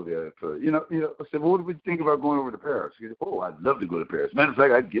never go there. I said, well, what did you think about going over to Paris? He said, oh, I'd love to go to Paris. Matter of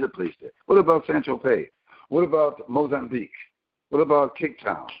fact, I'd get a place there. What about Saint-Tropez? What about Mozambique? What about Cape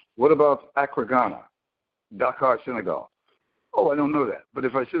Town? What about Accra, Ghana? Dakar, Senegal? Oh, I don't know that. But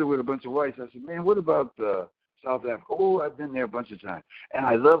if I sit with a bunch of whites, I said, man, what about South Africa? Oh, I've been there a bunch of times. And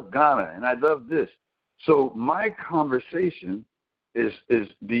I love Ghana, and I love this. So my conversation is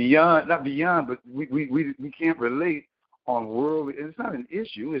beyond, not beyond, but we can't relate on worldly. It's not an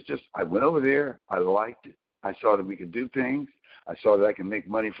issue. It's just I went over there. I liked it. I saw that we could do things. I saw that I can make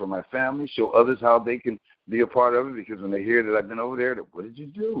money for my family, show others how they can be a part of it, because when they hear that I've been over there, what did you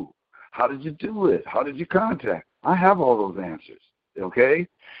do? How did you do it? How did you contact? I have all those answers, okay?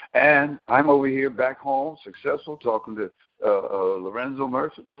 And I'm over here back home, successful, talking to Lorenzo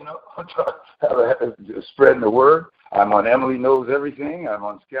Mercer, spreading the word. I'm on Emily Knows Everything. I'm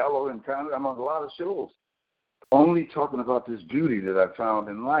on Scallo and Canada. I'm on a lot of shows. only talking about this beauty that I found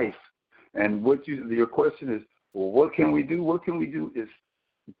in life. And your question is, well, what can we do? What can we do is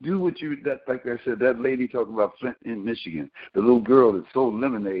do like I said, that lady talking about Flint in Michigan, the little girl that sold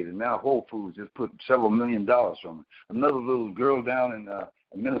lemonade, and now Whole Foods just put several $1 million from it. Another little girl down in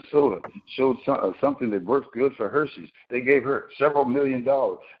Minnesota showed something that works good for Hershey's. They gave her several $1 million.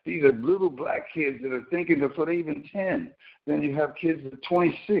 These are little black kids that are thinking before they even 10. Then you have kids at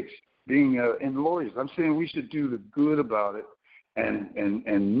 26 being in lawyers. I'm saying we should do the good about it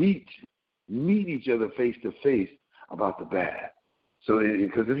and meet each other face to face about the bad. So,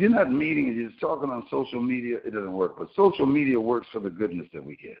 because if you're not meeting and you're just talking on social media, it doesn't work. But social media works for the goodness that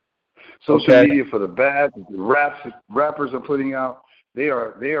we get. Social media for the bad, the rappers are putting out, they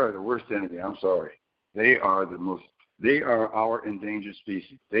are the worst enemy. I'm sorry. They are our endangered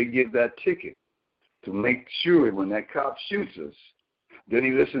species. They give that ticket to make sure when that cop shoots us, then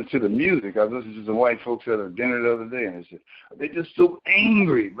he listens to the music. I listened to some white folks at a dinner the other day, and they said, they're just so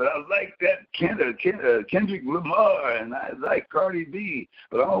angry, but I like that Kendrick Lamar, and I like Cardi B,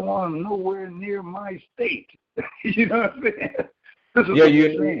 but I don't want them nowhere near my state. You know what I'm saying? Yeah,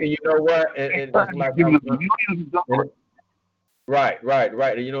 you know what? And it's like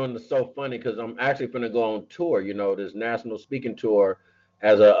right. And you know, and it's so funny because I'm actually going to go on tour, you know, this national speaking tour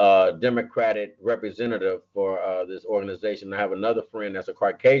as a Democratic representative for this organization. I have another friend that's a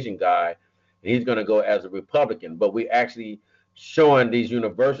Caucasian guy, and he's going to go as a Republican. But we actually showing these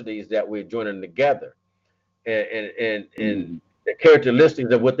universities that we're joining together, and the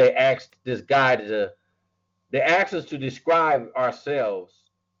characteristics of what they asked this guy to. They asked us to describe ourselves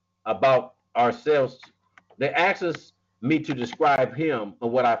about ourselves. They asked me to describe him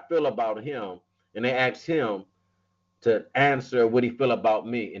and what I feel about him, and they asked him to answer what he feel about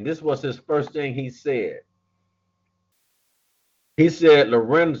me. And this was his first thing he said. He said,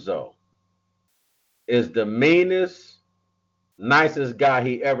 Lorenzo is the meanest, nicest guy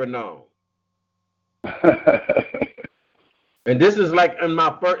he ever known. And this is like in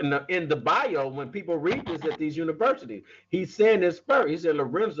my first, in the bio, when people read this at these universities, he's saying this first. He said,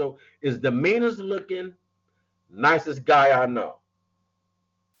 Lorenzo is the meanest looking, nicest guy I know.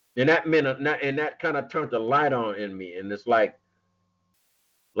 And that meant, and that kind of turned the light on in me. And it's like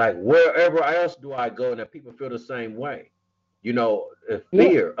wherever else do I go, and that people feel the same way. You know, a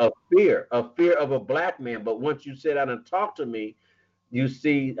fear of a black man. But once you sit down and talk to me, you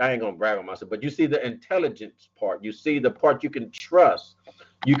see, I ain't gonna brag on myself, but you see the intelligence part. You see the part you can trust.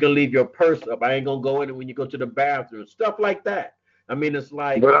 You can leave your purse up. I ain't gonna go in it when you go to the bathroom. Stuff like that. I mean, it's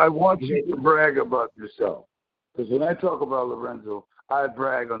like. But I want you to brag about yourself, because when I talk about Lorenzo, I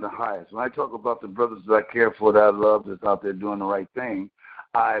brag on the highest. When I talk about the brothers that I care for, that I love, that's out there doing the right thing,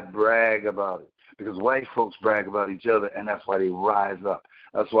 I brag about it. Because white folks brag about each other, and that's why they rise up.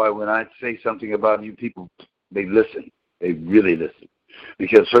 That's why when I say something about you, people, they listen. They really listen.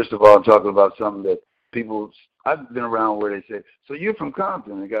 Because, first of all, I'm talking about something that people, I've been around where they say, so you're from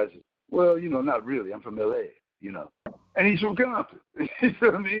Compton? And the guy says, well, you know, not really. I'm from L.A., you know. And he's from Compton. You know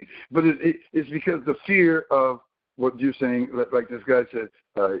what I mean? But it's because the fear of what you're saying, like this guy said,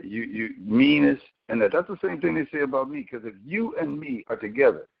 you meanness, and that's the same thing they say about me. Because if you and me are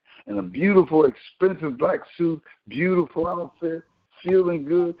together in a beautiful, expensive black suit, beautiful outfit, feeling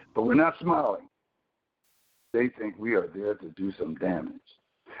good, but we're not smiling, they think we are there to do some damage.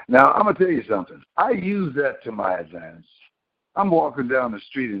 Now, I'm going to tell you something. I use that to my advantage. I'm walking down the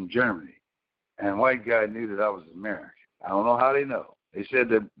street in Germany, and a white guy knew that I was American. I don't know how they know. They said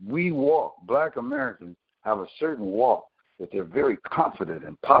that we walk, black Americans have a certain walk that they're very confident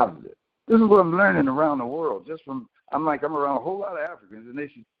and positive. This is what I'm learning around the world. Just from, I'm around a whole lot of Africans, and they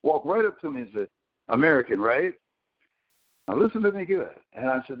should walk right up to me and say, American, right? Now listen to me good. And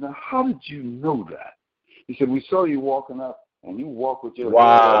I said, now how did you know that? He said, we saw you walking up, and you walk with your head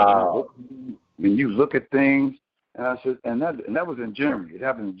up, and you look at things. And I said, and that was in Germany. It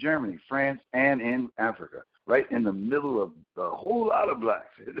happened in Germany, France, and in Africa, right in the middle of a whole lot of blacks.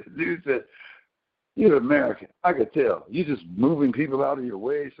 The dude said, you're American. I could tell. You're just moving people out of your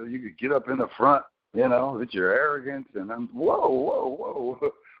way so you could get up in the front, you know, with your arrogance. And I'm,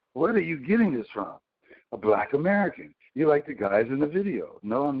 whoa. Where are you getting this from? A black American. You're like the guys in the video.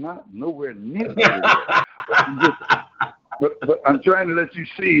 No, I'm not. Nowhere near the video. But I'm trying to let you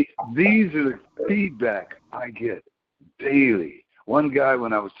see, these are the feedback I get daily. One guy,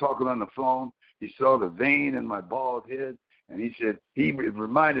 when I was talking on the phone, he saw the vein in my bald head, and he said it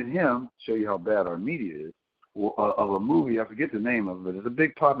reminded him, show you how bad our media is, of a movie. I forget the name of it. It's a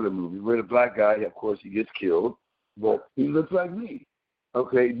big popular movie where the black guy, of course, he gets killed, but he looks like me.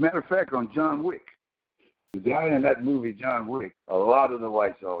 Okay, matter of fact, on John Wick, the guy in that movie, John Wick, a lot of the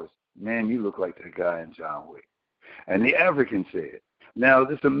whites always, man, you look like that guy in John Wick. And the African said. Now,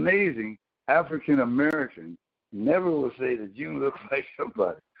 this amazing African American never will say that you look like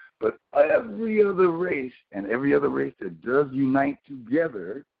somebody. But every other race and every other race that does unite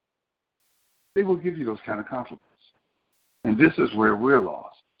together, they will give you those kind of compliments. And this is where we're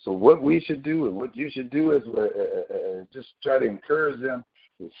lost. So what we should do and what you should do is just try to encourage them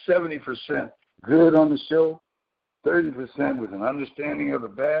with 70% good on the show, 30% with an understanding of the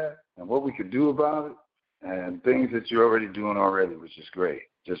bad and what we could do about it, and things that you're already doing already, which is great.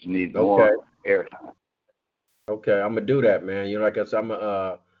 Just need more airtime. Okay, I'm going to do that, man. You know, like I said, I'm going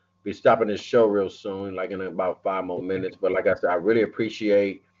to be stopping this show real soon, like in about 5 more minutes. But like I said, I really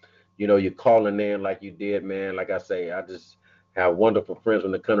appreciate, you know, you calling in like you did, man. Like I say, I just have wonderful friends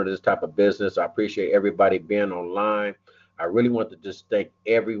when it comes to this type of business. I appreciate everybody being online. I really want to just thank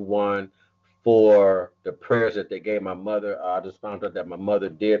everyone for the prayers that they gave my mother. I just found out that my mother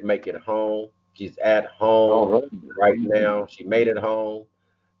did make it home. She's at home right now. She made it home.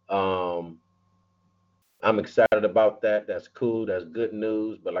 I'm excited about that. That's cool. That's good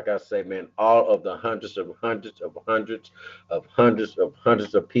news. But like I say, man, all of the hundreds of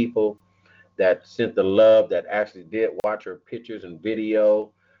people that sent the love, that actually did watch her pictures and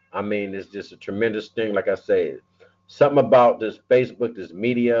video. I mean, it's just a tremendous thing. Like I say, something about this Facebook, this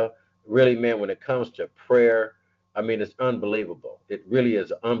media, really, man, when it comes to prayer, I mean, it's unbelievable. It really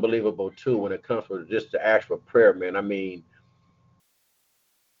is unbelievable, too, when it comes to just the actual prayer, man. I mean,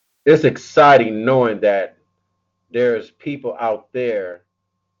 it's exciting knowing that there's people out there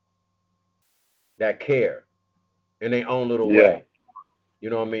that care in their own little way. You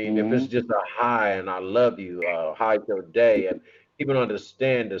know what I mean? If it's just a hi and I love you, hi your day, and people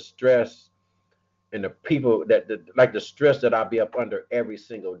understand the stress and the people that like the stress that I be up under every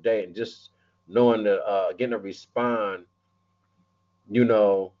single day, and just knowing that getting a respond, you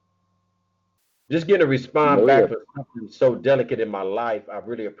know, just getting a respond back for something so delicate in my life. I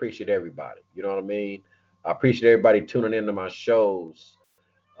really appreciate everybody. You know what I mean? I appreciate everybody tuning into my shows,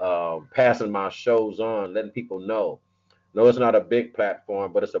 passing my shows on, letting people know. No, it's not a big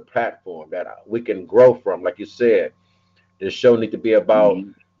platform, but it's a platform that we can grow from. Like you said, this show needs to be about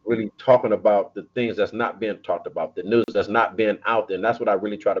really talking about the things that's not being talked about, the news that's not being out there. And that's what I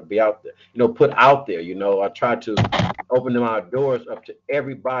really try to be out there, you know, put out there. You know, I try to open my doors up to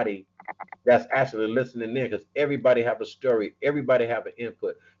everybody that's actually listening in, because everybody have a story, everybody have an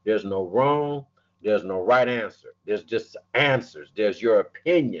input. There's no wrong, there's no right answer. There's just answers. There's your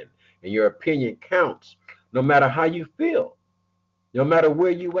opinion, and your opinion counts no matter how you feel, no matter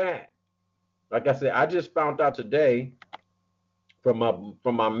where you at. Like I said, I just found out today from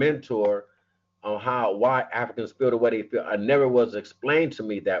my mentor on why Africans feel the way they feel. I never was explained to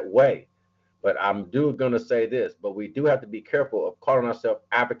me that way. But I'm gonna say this, but we do have to be careful of calling ourselves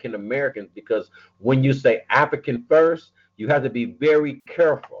African Americans, because when you say African first, you have to be very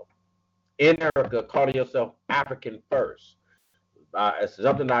careful. In America, calling yourself African first. It's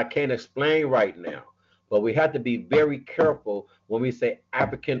something I can't explain right now, but we have to be very careful when we say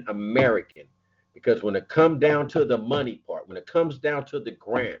African American, because when it comes down to the money part, when it comes down to the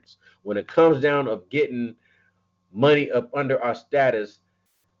grants, when it comes down of getting money up under our status,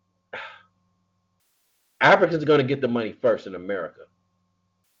 Africans are going to get the money first in America.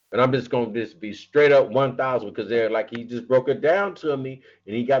 And I'm just going to be straight up 1,000, because they're like, he just broke it down to me,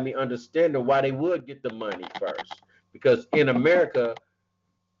 and he got me understanding why they would get the money first. Because in America,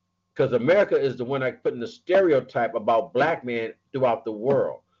 because America is the one that putting the stereotype about black men throughout the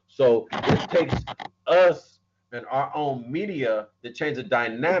world. So it takes us and our own media to change the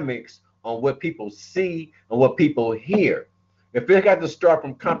dynamics on what people see and what people hear. If it got to start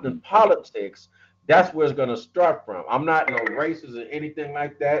from Compton Politics, that's where it's going to start from. I'm not no racist or anything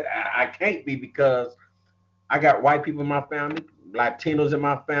like that. I can't be, because I got white people in my family, Latinos in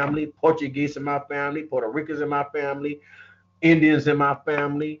my family, Portuguese in my family, Puerto Ricans in my family, Indians in my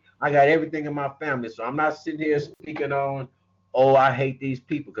family. I got everything in my family. So I'm not sitting here speaking on, oh, I hate these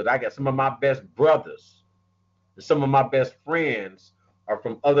people, because I got some of my best brothers and some of my best friends are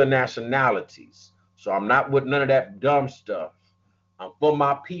from other nationalities. So I'm not with none of that dumb stuff. I'm for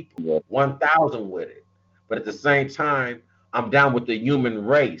my people, 1,000 with it. But at the same time, I'm down with the human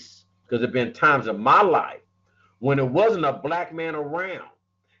race, because there have been times in my life when it wasn't a black man around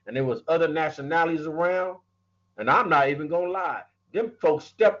and there was other nationalities around, and I'm not even going to lie, them folks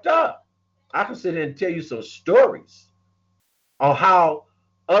stepped up. I can sit here and tell you some stories on how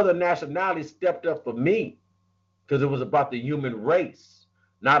other nationalities stepped up for me, because it was about the human race,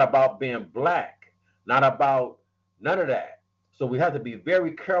 not about being black, not about none of that. So we have to be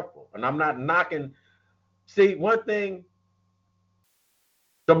very careful. And I'm not knocking. See, one thing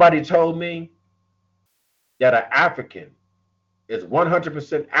somebody told me that an African is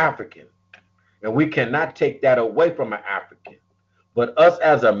 100% African, and we cannot take that away from an African. But us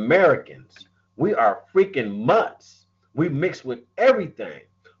as Americans, we are freaking mutts. We mix with everything.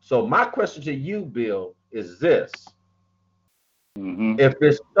 So my question to you, Bill, is this. If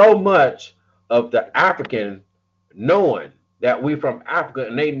it's so much of the African knowing that we from Africa,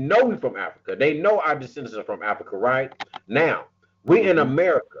 and they know we from Africa, they know our descendants are from Africa, right? Now, we in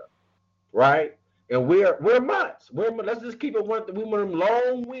America, right? And we're mutts. Let's just keep it one. We one of them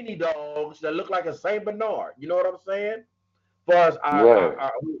long weenie dogs that look like a Saint Bernard. You know what I'm saying? As far as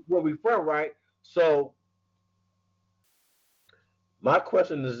our where we from, right? So my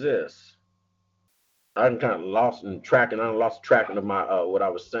question is this. I'm kind of lost track of my what I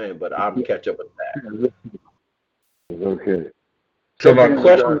was saying, but I'm gonna catch up with that. Okay. So my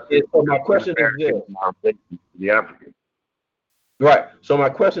question is this. The African. Right. So my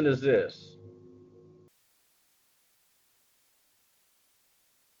question is this.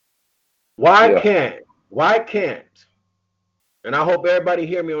 Why can't, and I hope everybody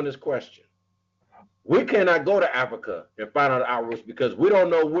hear me on this question. We cannot go to Africa and find out our roots because we don't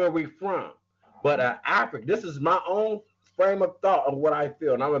know where we're from. But Africa, this is my own frame of thought of what I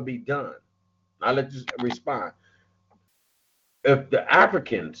feel, and I'm gonna be done. I'll let you respond. If the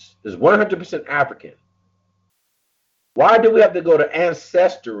Africans is 100% African, why do we have to go to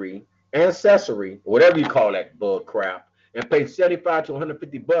ancestry, whatever you call that bull crap, and pay $75 to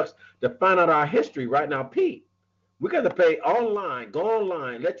 $150 to find out our history right now, Pete? We got to pay online, go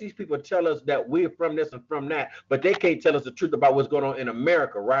online, let these people tell us that we're from this and from that, but they can't tell us the truth about what's going on in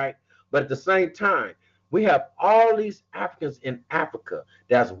America, right? But at the same time, we have all these Africans in Africa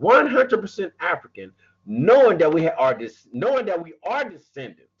that's 100% African, knowing that we are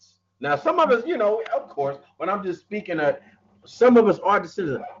descendants. Now, some of us, of course, when I'm just speaking of, some of us are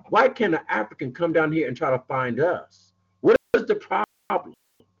descendants. Why can't an African come down here and try to find us? What is the problem?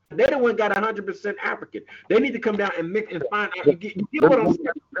 They the one got 100% African. They need to come down and mix and find out. You get what I'm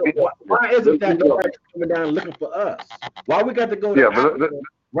saying? Why isn't that nobody coming down looking for us? Why we got to go to Africa?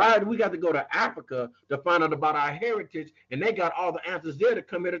 Why do we got to go to Africa to find out about our heritage? And they got all the answers there to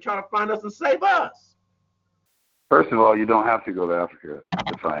come here to try to find us and save us. First of all, you don't have to go to Africa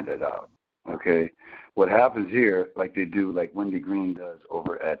to find it out. Okay, what happens here, like they do, like Wendy Green does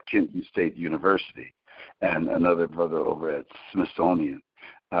over at Kenton State University, and another brother over at Smithsonian.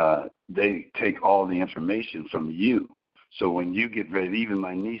 They take all the information from you. So when you get ready, even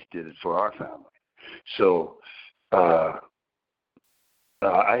my niece did it for our family. So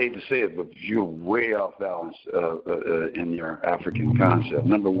I hate to say it, but you're way off balance in your African concept.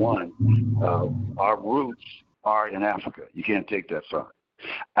 Number one, our roots are in Africa. You can't take that from it.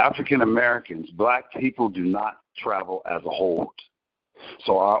 African Americans, black people do not travel as a whole.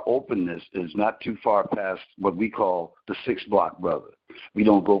 So our openness is not too far past what we call the 6 block brother. We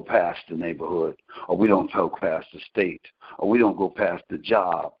don't go past the neighborhood, or we don't go past the state, or we don't go past the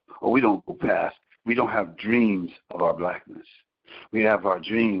job, or we don't have dreams of our blackness. We have our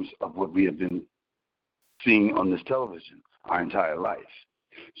dreams of what we have been seeing on this television our entire life.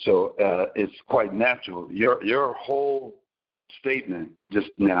 So it's quite natural. Your whole statement just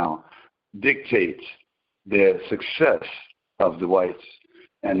now dictates the success of the whites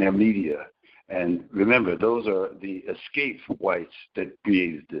and their media. And remember, those are the escape whites that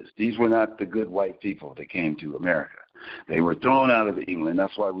created this. These were not the good white people that came to America. They were thrown out of England.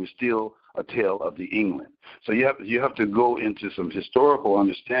 That's why we're still a tale of the England. So you have to go into some historical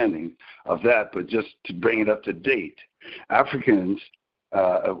understanding of that, but just to bring it up to date, Africans,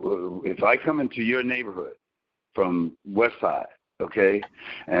 if I come into your neighborhood from West Side, okay,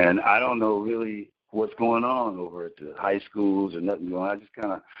 and I don't know really what's going on over at the high schools or nothing going on, I just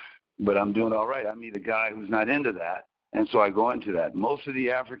kind of, but I'm doing all right. I meet a guy who's not into that, and so I go into that. Most of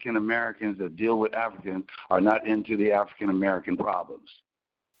the African Americans that deal with Africans are not into the African American problems.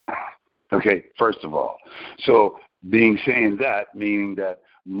 Okay, first of all. So saying that, meaning that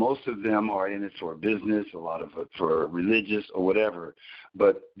most of them are in it for business, a lot of it for religious or whatever,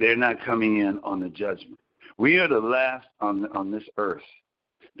 but they're not coming in on the judgment. We are the last on this earth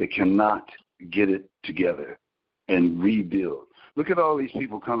that cannot get it together and rebuild. Look at all these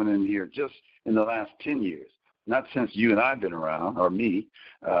people coming in here just in the last 10 years. Not since you and I have been around, or me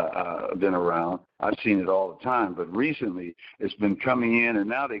been around. I've seen it all the time, but recently it's been coming in, and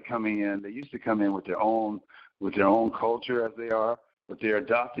now they're coming in. They used to come in with their own culture as they are, but they're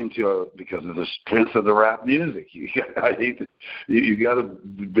adopting because of the strength of the rap music. You got to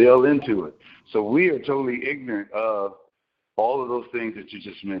bail into it. So we are totally ignorant of all of those things that you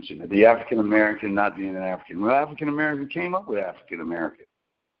just mentioned. The African American not being an African. Well, African American came up with African American.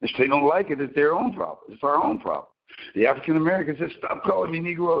 If they don't like it, it's their own problem. It's our own problem. The African American says, stop calling me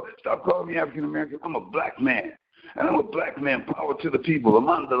Negro, stop calling me African American. I'm a black man. And I'm a black man, power to the people,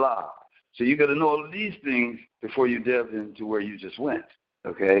 among the law. So you got to know all of these things before you delve into where you just went,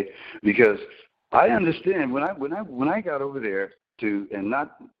 okay? Because I understand when I got over there to, and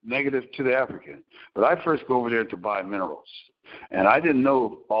not negative to the African, but I first go over there to buy minerals. And I didn't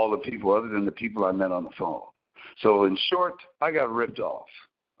know all the people other than the people I met on the phone. So in short, I got ripped off,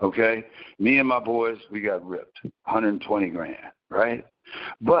 okay? Me and my boys, we got ripped, 120 grand, right?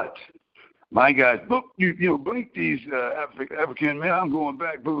 But my guys, look, you blink these African men, I'm going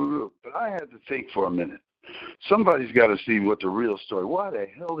back, boo, boo, boo. But I had to think for a minute. Somebody's got to see what the real story. Why the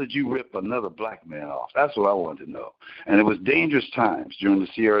hell did you rip another black man off? That's what I wanted to know. And it was dangerous times during the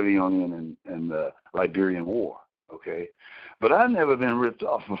Sierra Leonean and the Liberian War, okay? But I've never been ripped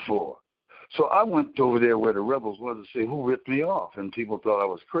off before. So I went over there where the rebels was to say, who ripped me off? And people thought I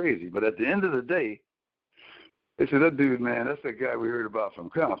was crazy. But at the end of the day, they said, that dude, man, that's that guy we heard about from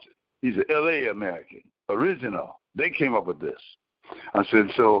Compton. He's an L.A. American, original. They came up with this. I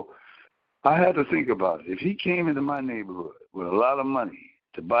said, so I had to think about it. If he came into my neighborhood with a lot of money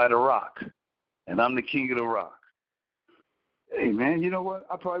to buy the rock, and I'm the king of the rock, hey, man, you know what?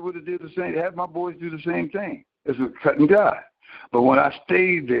 I probably would have did the same, had my boys do the same thing. It's a cutting guy. But when I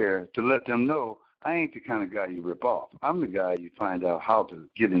stayed there to let them know, I ain't the kind of guy you rip off. I'm the guy you find out how to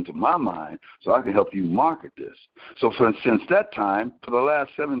get into my mind so I can help you market this. So since that time, for the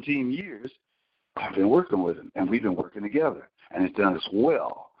last 17 years, I've been working with him, and we've been working together, and it's done us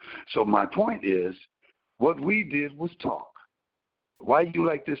well. So my point is, what we did was talk. Why you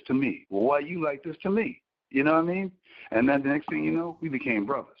like this to me? Well, why you like this to me? You know what I mean? And then the next thing you know, we became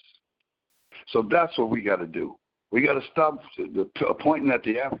brothers. So that's what we got to do. We got to stop pointing at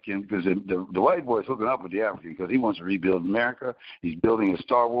the African, because the white boy is hooking up with the African because he wants to rebuild America. He's building a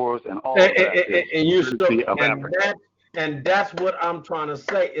Star Wars and all of that. And that's what I'm trying to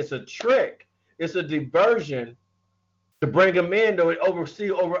say. It's a trick. It's a diversion to bring them in to oversee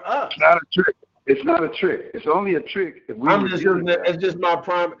over us. It's not a trick. It's not a trick. It's only a trick if we. It's just my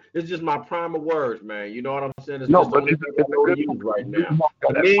prime. It's just my prime of words, man. You know what I'm saying? It's no, just but it's a use right now.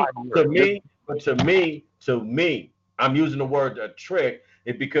 To me, I'm using the word a trick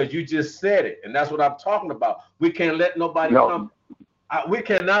because you just said it, and that's what I'm talking about. We can't let nobody come. We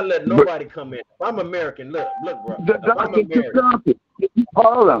cannot let nobody come in. If I'm American, look, bro. I'm American.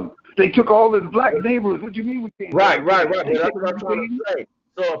 Harlem. They took all the black neighborhoods. What do you mean we can't? Right. That's what I'm trying to say.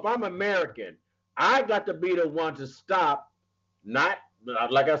 So if I'm American, I got to be the one to stop. Not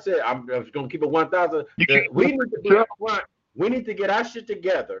like I said, I'm just gonna keep it 1,000. We need to be up front. We need to get our shit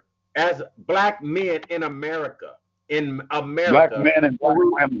together as black men in America. Black men and black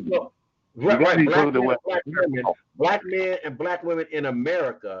women. Black men and black women in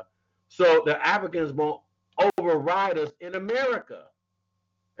America, so the Africans won't override us in America.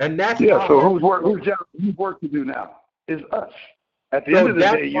 And that's so whose work to do now is us. At the end of the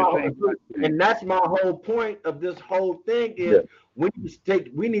day, you're saying, and that's my whole point of this whole thing is we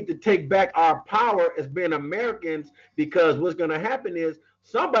need to take back our power as being Americans, because what's going to happen is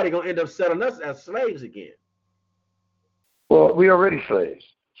somebody going to end up selling us as slaves again. Well, we already slaves.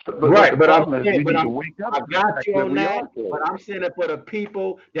 But I'm saying, I got you on that. But I'm saying it for the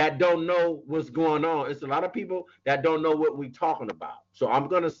people that don't know what's going on. It's a lot of people that don't know what we're talking about. So I'm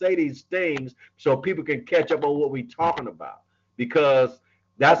going to say these things so people can catch up on what we're talking about, because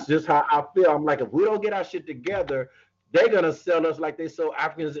that's just how I feel. I'm like, if we don't get our shit together, they're going to sell us like they sold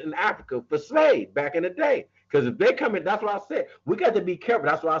Africans in Africa for slaves back in the day. Because if they come in, that's what I said. We got to be careful.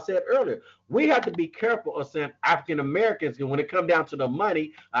 That's what I said earlier. We have to be careful of saying African Americans, because when it comes down to the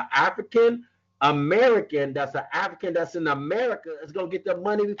money, an African American that's an African that's in America is going to get the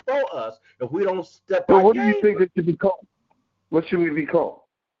money before us if we don't step up. So what do you think it should be called? What should we be called?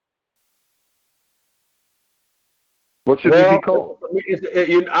 What should we be called?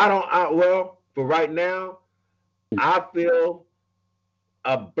 For right now, I feel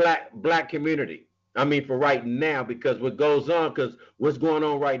a black community. I mean, for right now, because what goes on, because what's going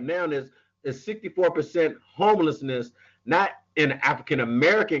on right now is 64% homelessness, not in the African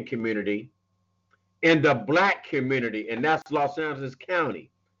American community, in the black community, and that's Los Angeles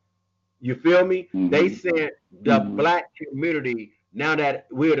County. You feel me? Mm-hmm. They said the black community, now that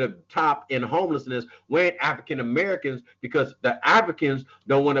we're the top in homelessness, we're in African Americans, because the Africans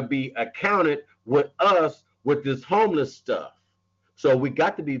don't want to be accounted with us with this homeless stuff. So we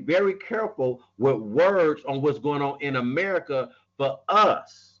got to be very careful with words on what's going on in America for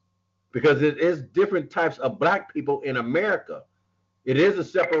us, because it is different types of black people in America. It is a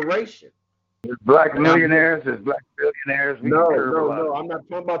separation. There's black millionaires, there's black billionaires. No. I'm not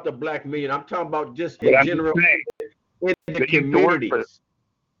talking about the black million. I'm talking about just But in I'm general just saying, in the communities.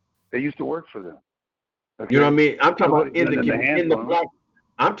 they used to work for them. Okay? You know what I mean? I'm talking about in the black.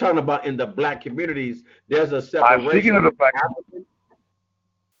 I'm talking about in the black communities. There's a separation. I'm speaking of the black.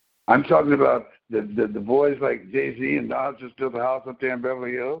 I'm talking about the boys like Jay-Z and Nas just built a house up there in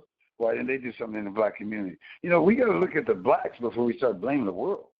Beverly Hills. Why didn't they do something in the black community? You know, we got to look at the blacks before we start blaming the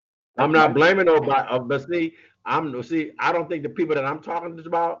world. I'm not blaming nobody, but I don't think the people that I'm talking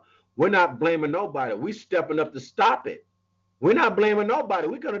about, we're not blaming nobody. We're stepping up to stop it. We're not blaming nobody.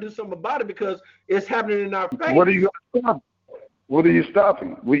 We're going to do something about it because it's happening in our face. What are you going to stop? What are you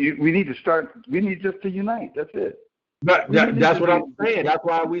stopping? We need to start. We need just to unite. That's it. But that's what I'm saying. That's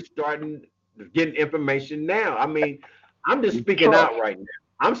why we starting getting information now. I mean, I'm just speaking out right now.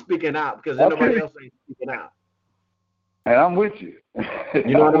 I'm speaking out because nobody else ain't speaking out. And I'm with you.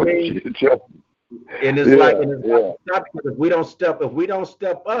 You know what I mean? And it's like if we don't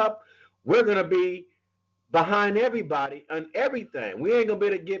step up, we're gonna be behind everybody and everything. We ain't gonna be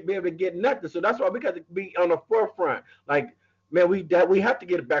able to get nothing. So that's why we got to be on the forefront. Like, man, we have to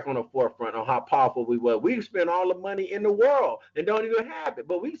get back on the forefront on how powerful we were. We spend all the money in the world and don't even have it,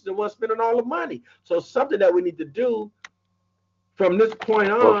 but we still want spending all the money. So something that we need to do from this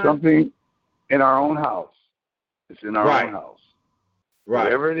point on. Well, something in our own house. It's in our own house. Right.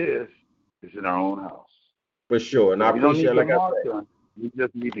 Whatever it is, it's in our own house. For sure. And I appreciate, like I said, we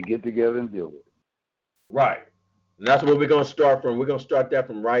just need to get together and deal with it. Right. And that's where we're going to start from. We're going to start that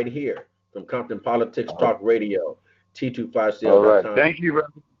from right here, from Compton Politics Talk Radio, T250. All right. Thank you, brother.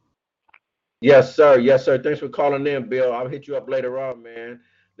 Yes, sir. Yes, sir. Thanks for calling in, Bill. I'll hit you up later on, man.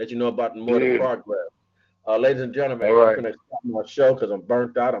 Let you know about more of the progress. Ladies and gentlemen, I'm going to stop my show because I'm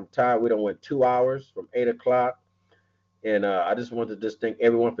burnt out. I'm tired. We done went 2 hours from 8 o'clock. And I just want to thank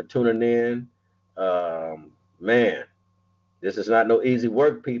everyone for tuning in. Man, this is not no easy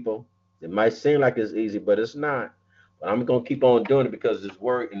work, people. It might seem like it's easy, but it's not. But I'm going to keep on doing it because this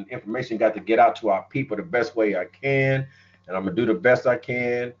work and information got to get out to our people the best way I can. And I'm going to do the best I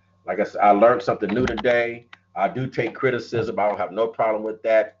can. Like I said, I learned something new today. I do take criticism. I don't have no problem with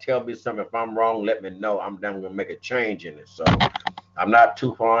that. Tell me something. If I'm wrong, let me know. I'm going to make a change in it. So I'm not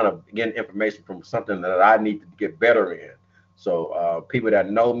too fond of getting information from something that I need to get better in. So people that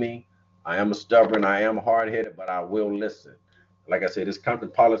know me, I am stubborn, I am hard-headed, but I will listen. Like I said, this Compton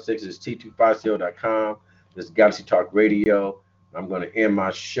Politics is T250.com. This is Galaxy Talk Radio. I'm going to end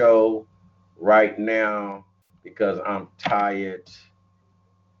my show right now because I'm tired.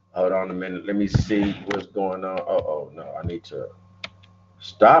 Hold on a minute. Let me see what's going on. Oh, no. I need to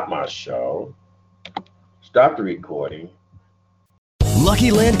stop my show. Stop the recording.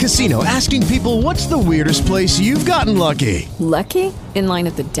 Lucky Land Casino, asking people, what's the weirdest place you've gotten lucky? Lucky? In line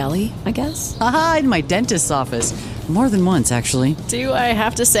at the deli, I guess? Aha, in my dentist's office. More than once, actually. Do I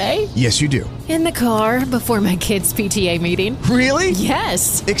have to say? Yes, you do. In the car before my kids' PTA meeting. Really?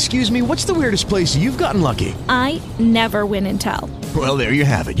 Yes. Excuse me, what's the weirdest place you've gotten lucky? I never win and tell. Well, there you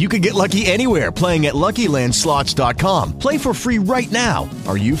have it. You can get lucky anywhere, playing at LuckyLandSlots.com. Play for free right now.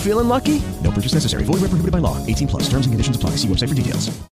 Are you feeling lucky? No purchase necessary. Void where prohibited by law. 18+. Terms and conditions apply. See website for details.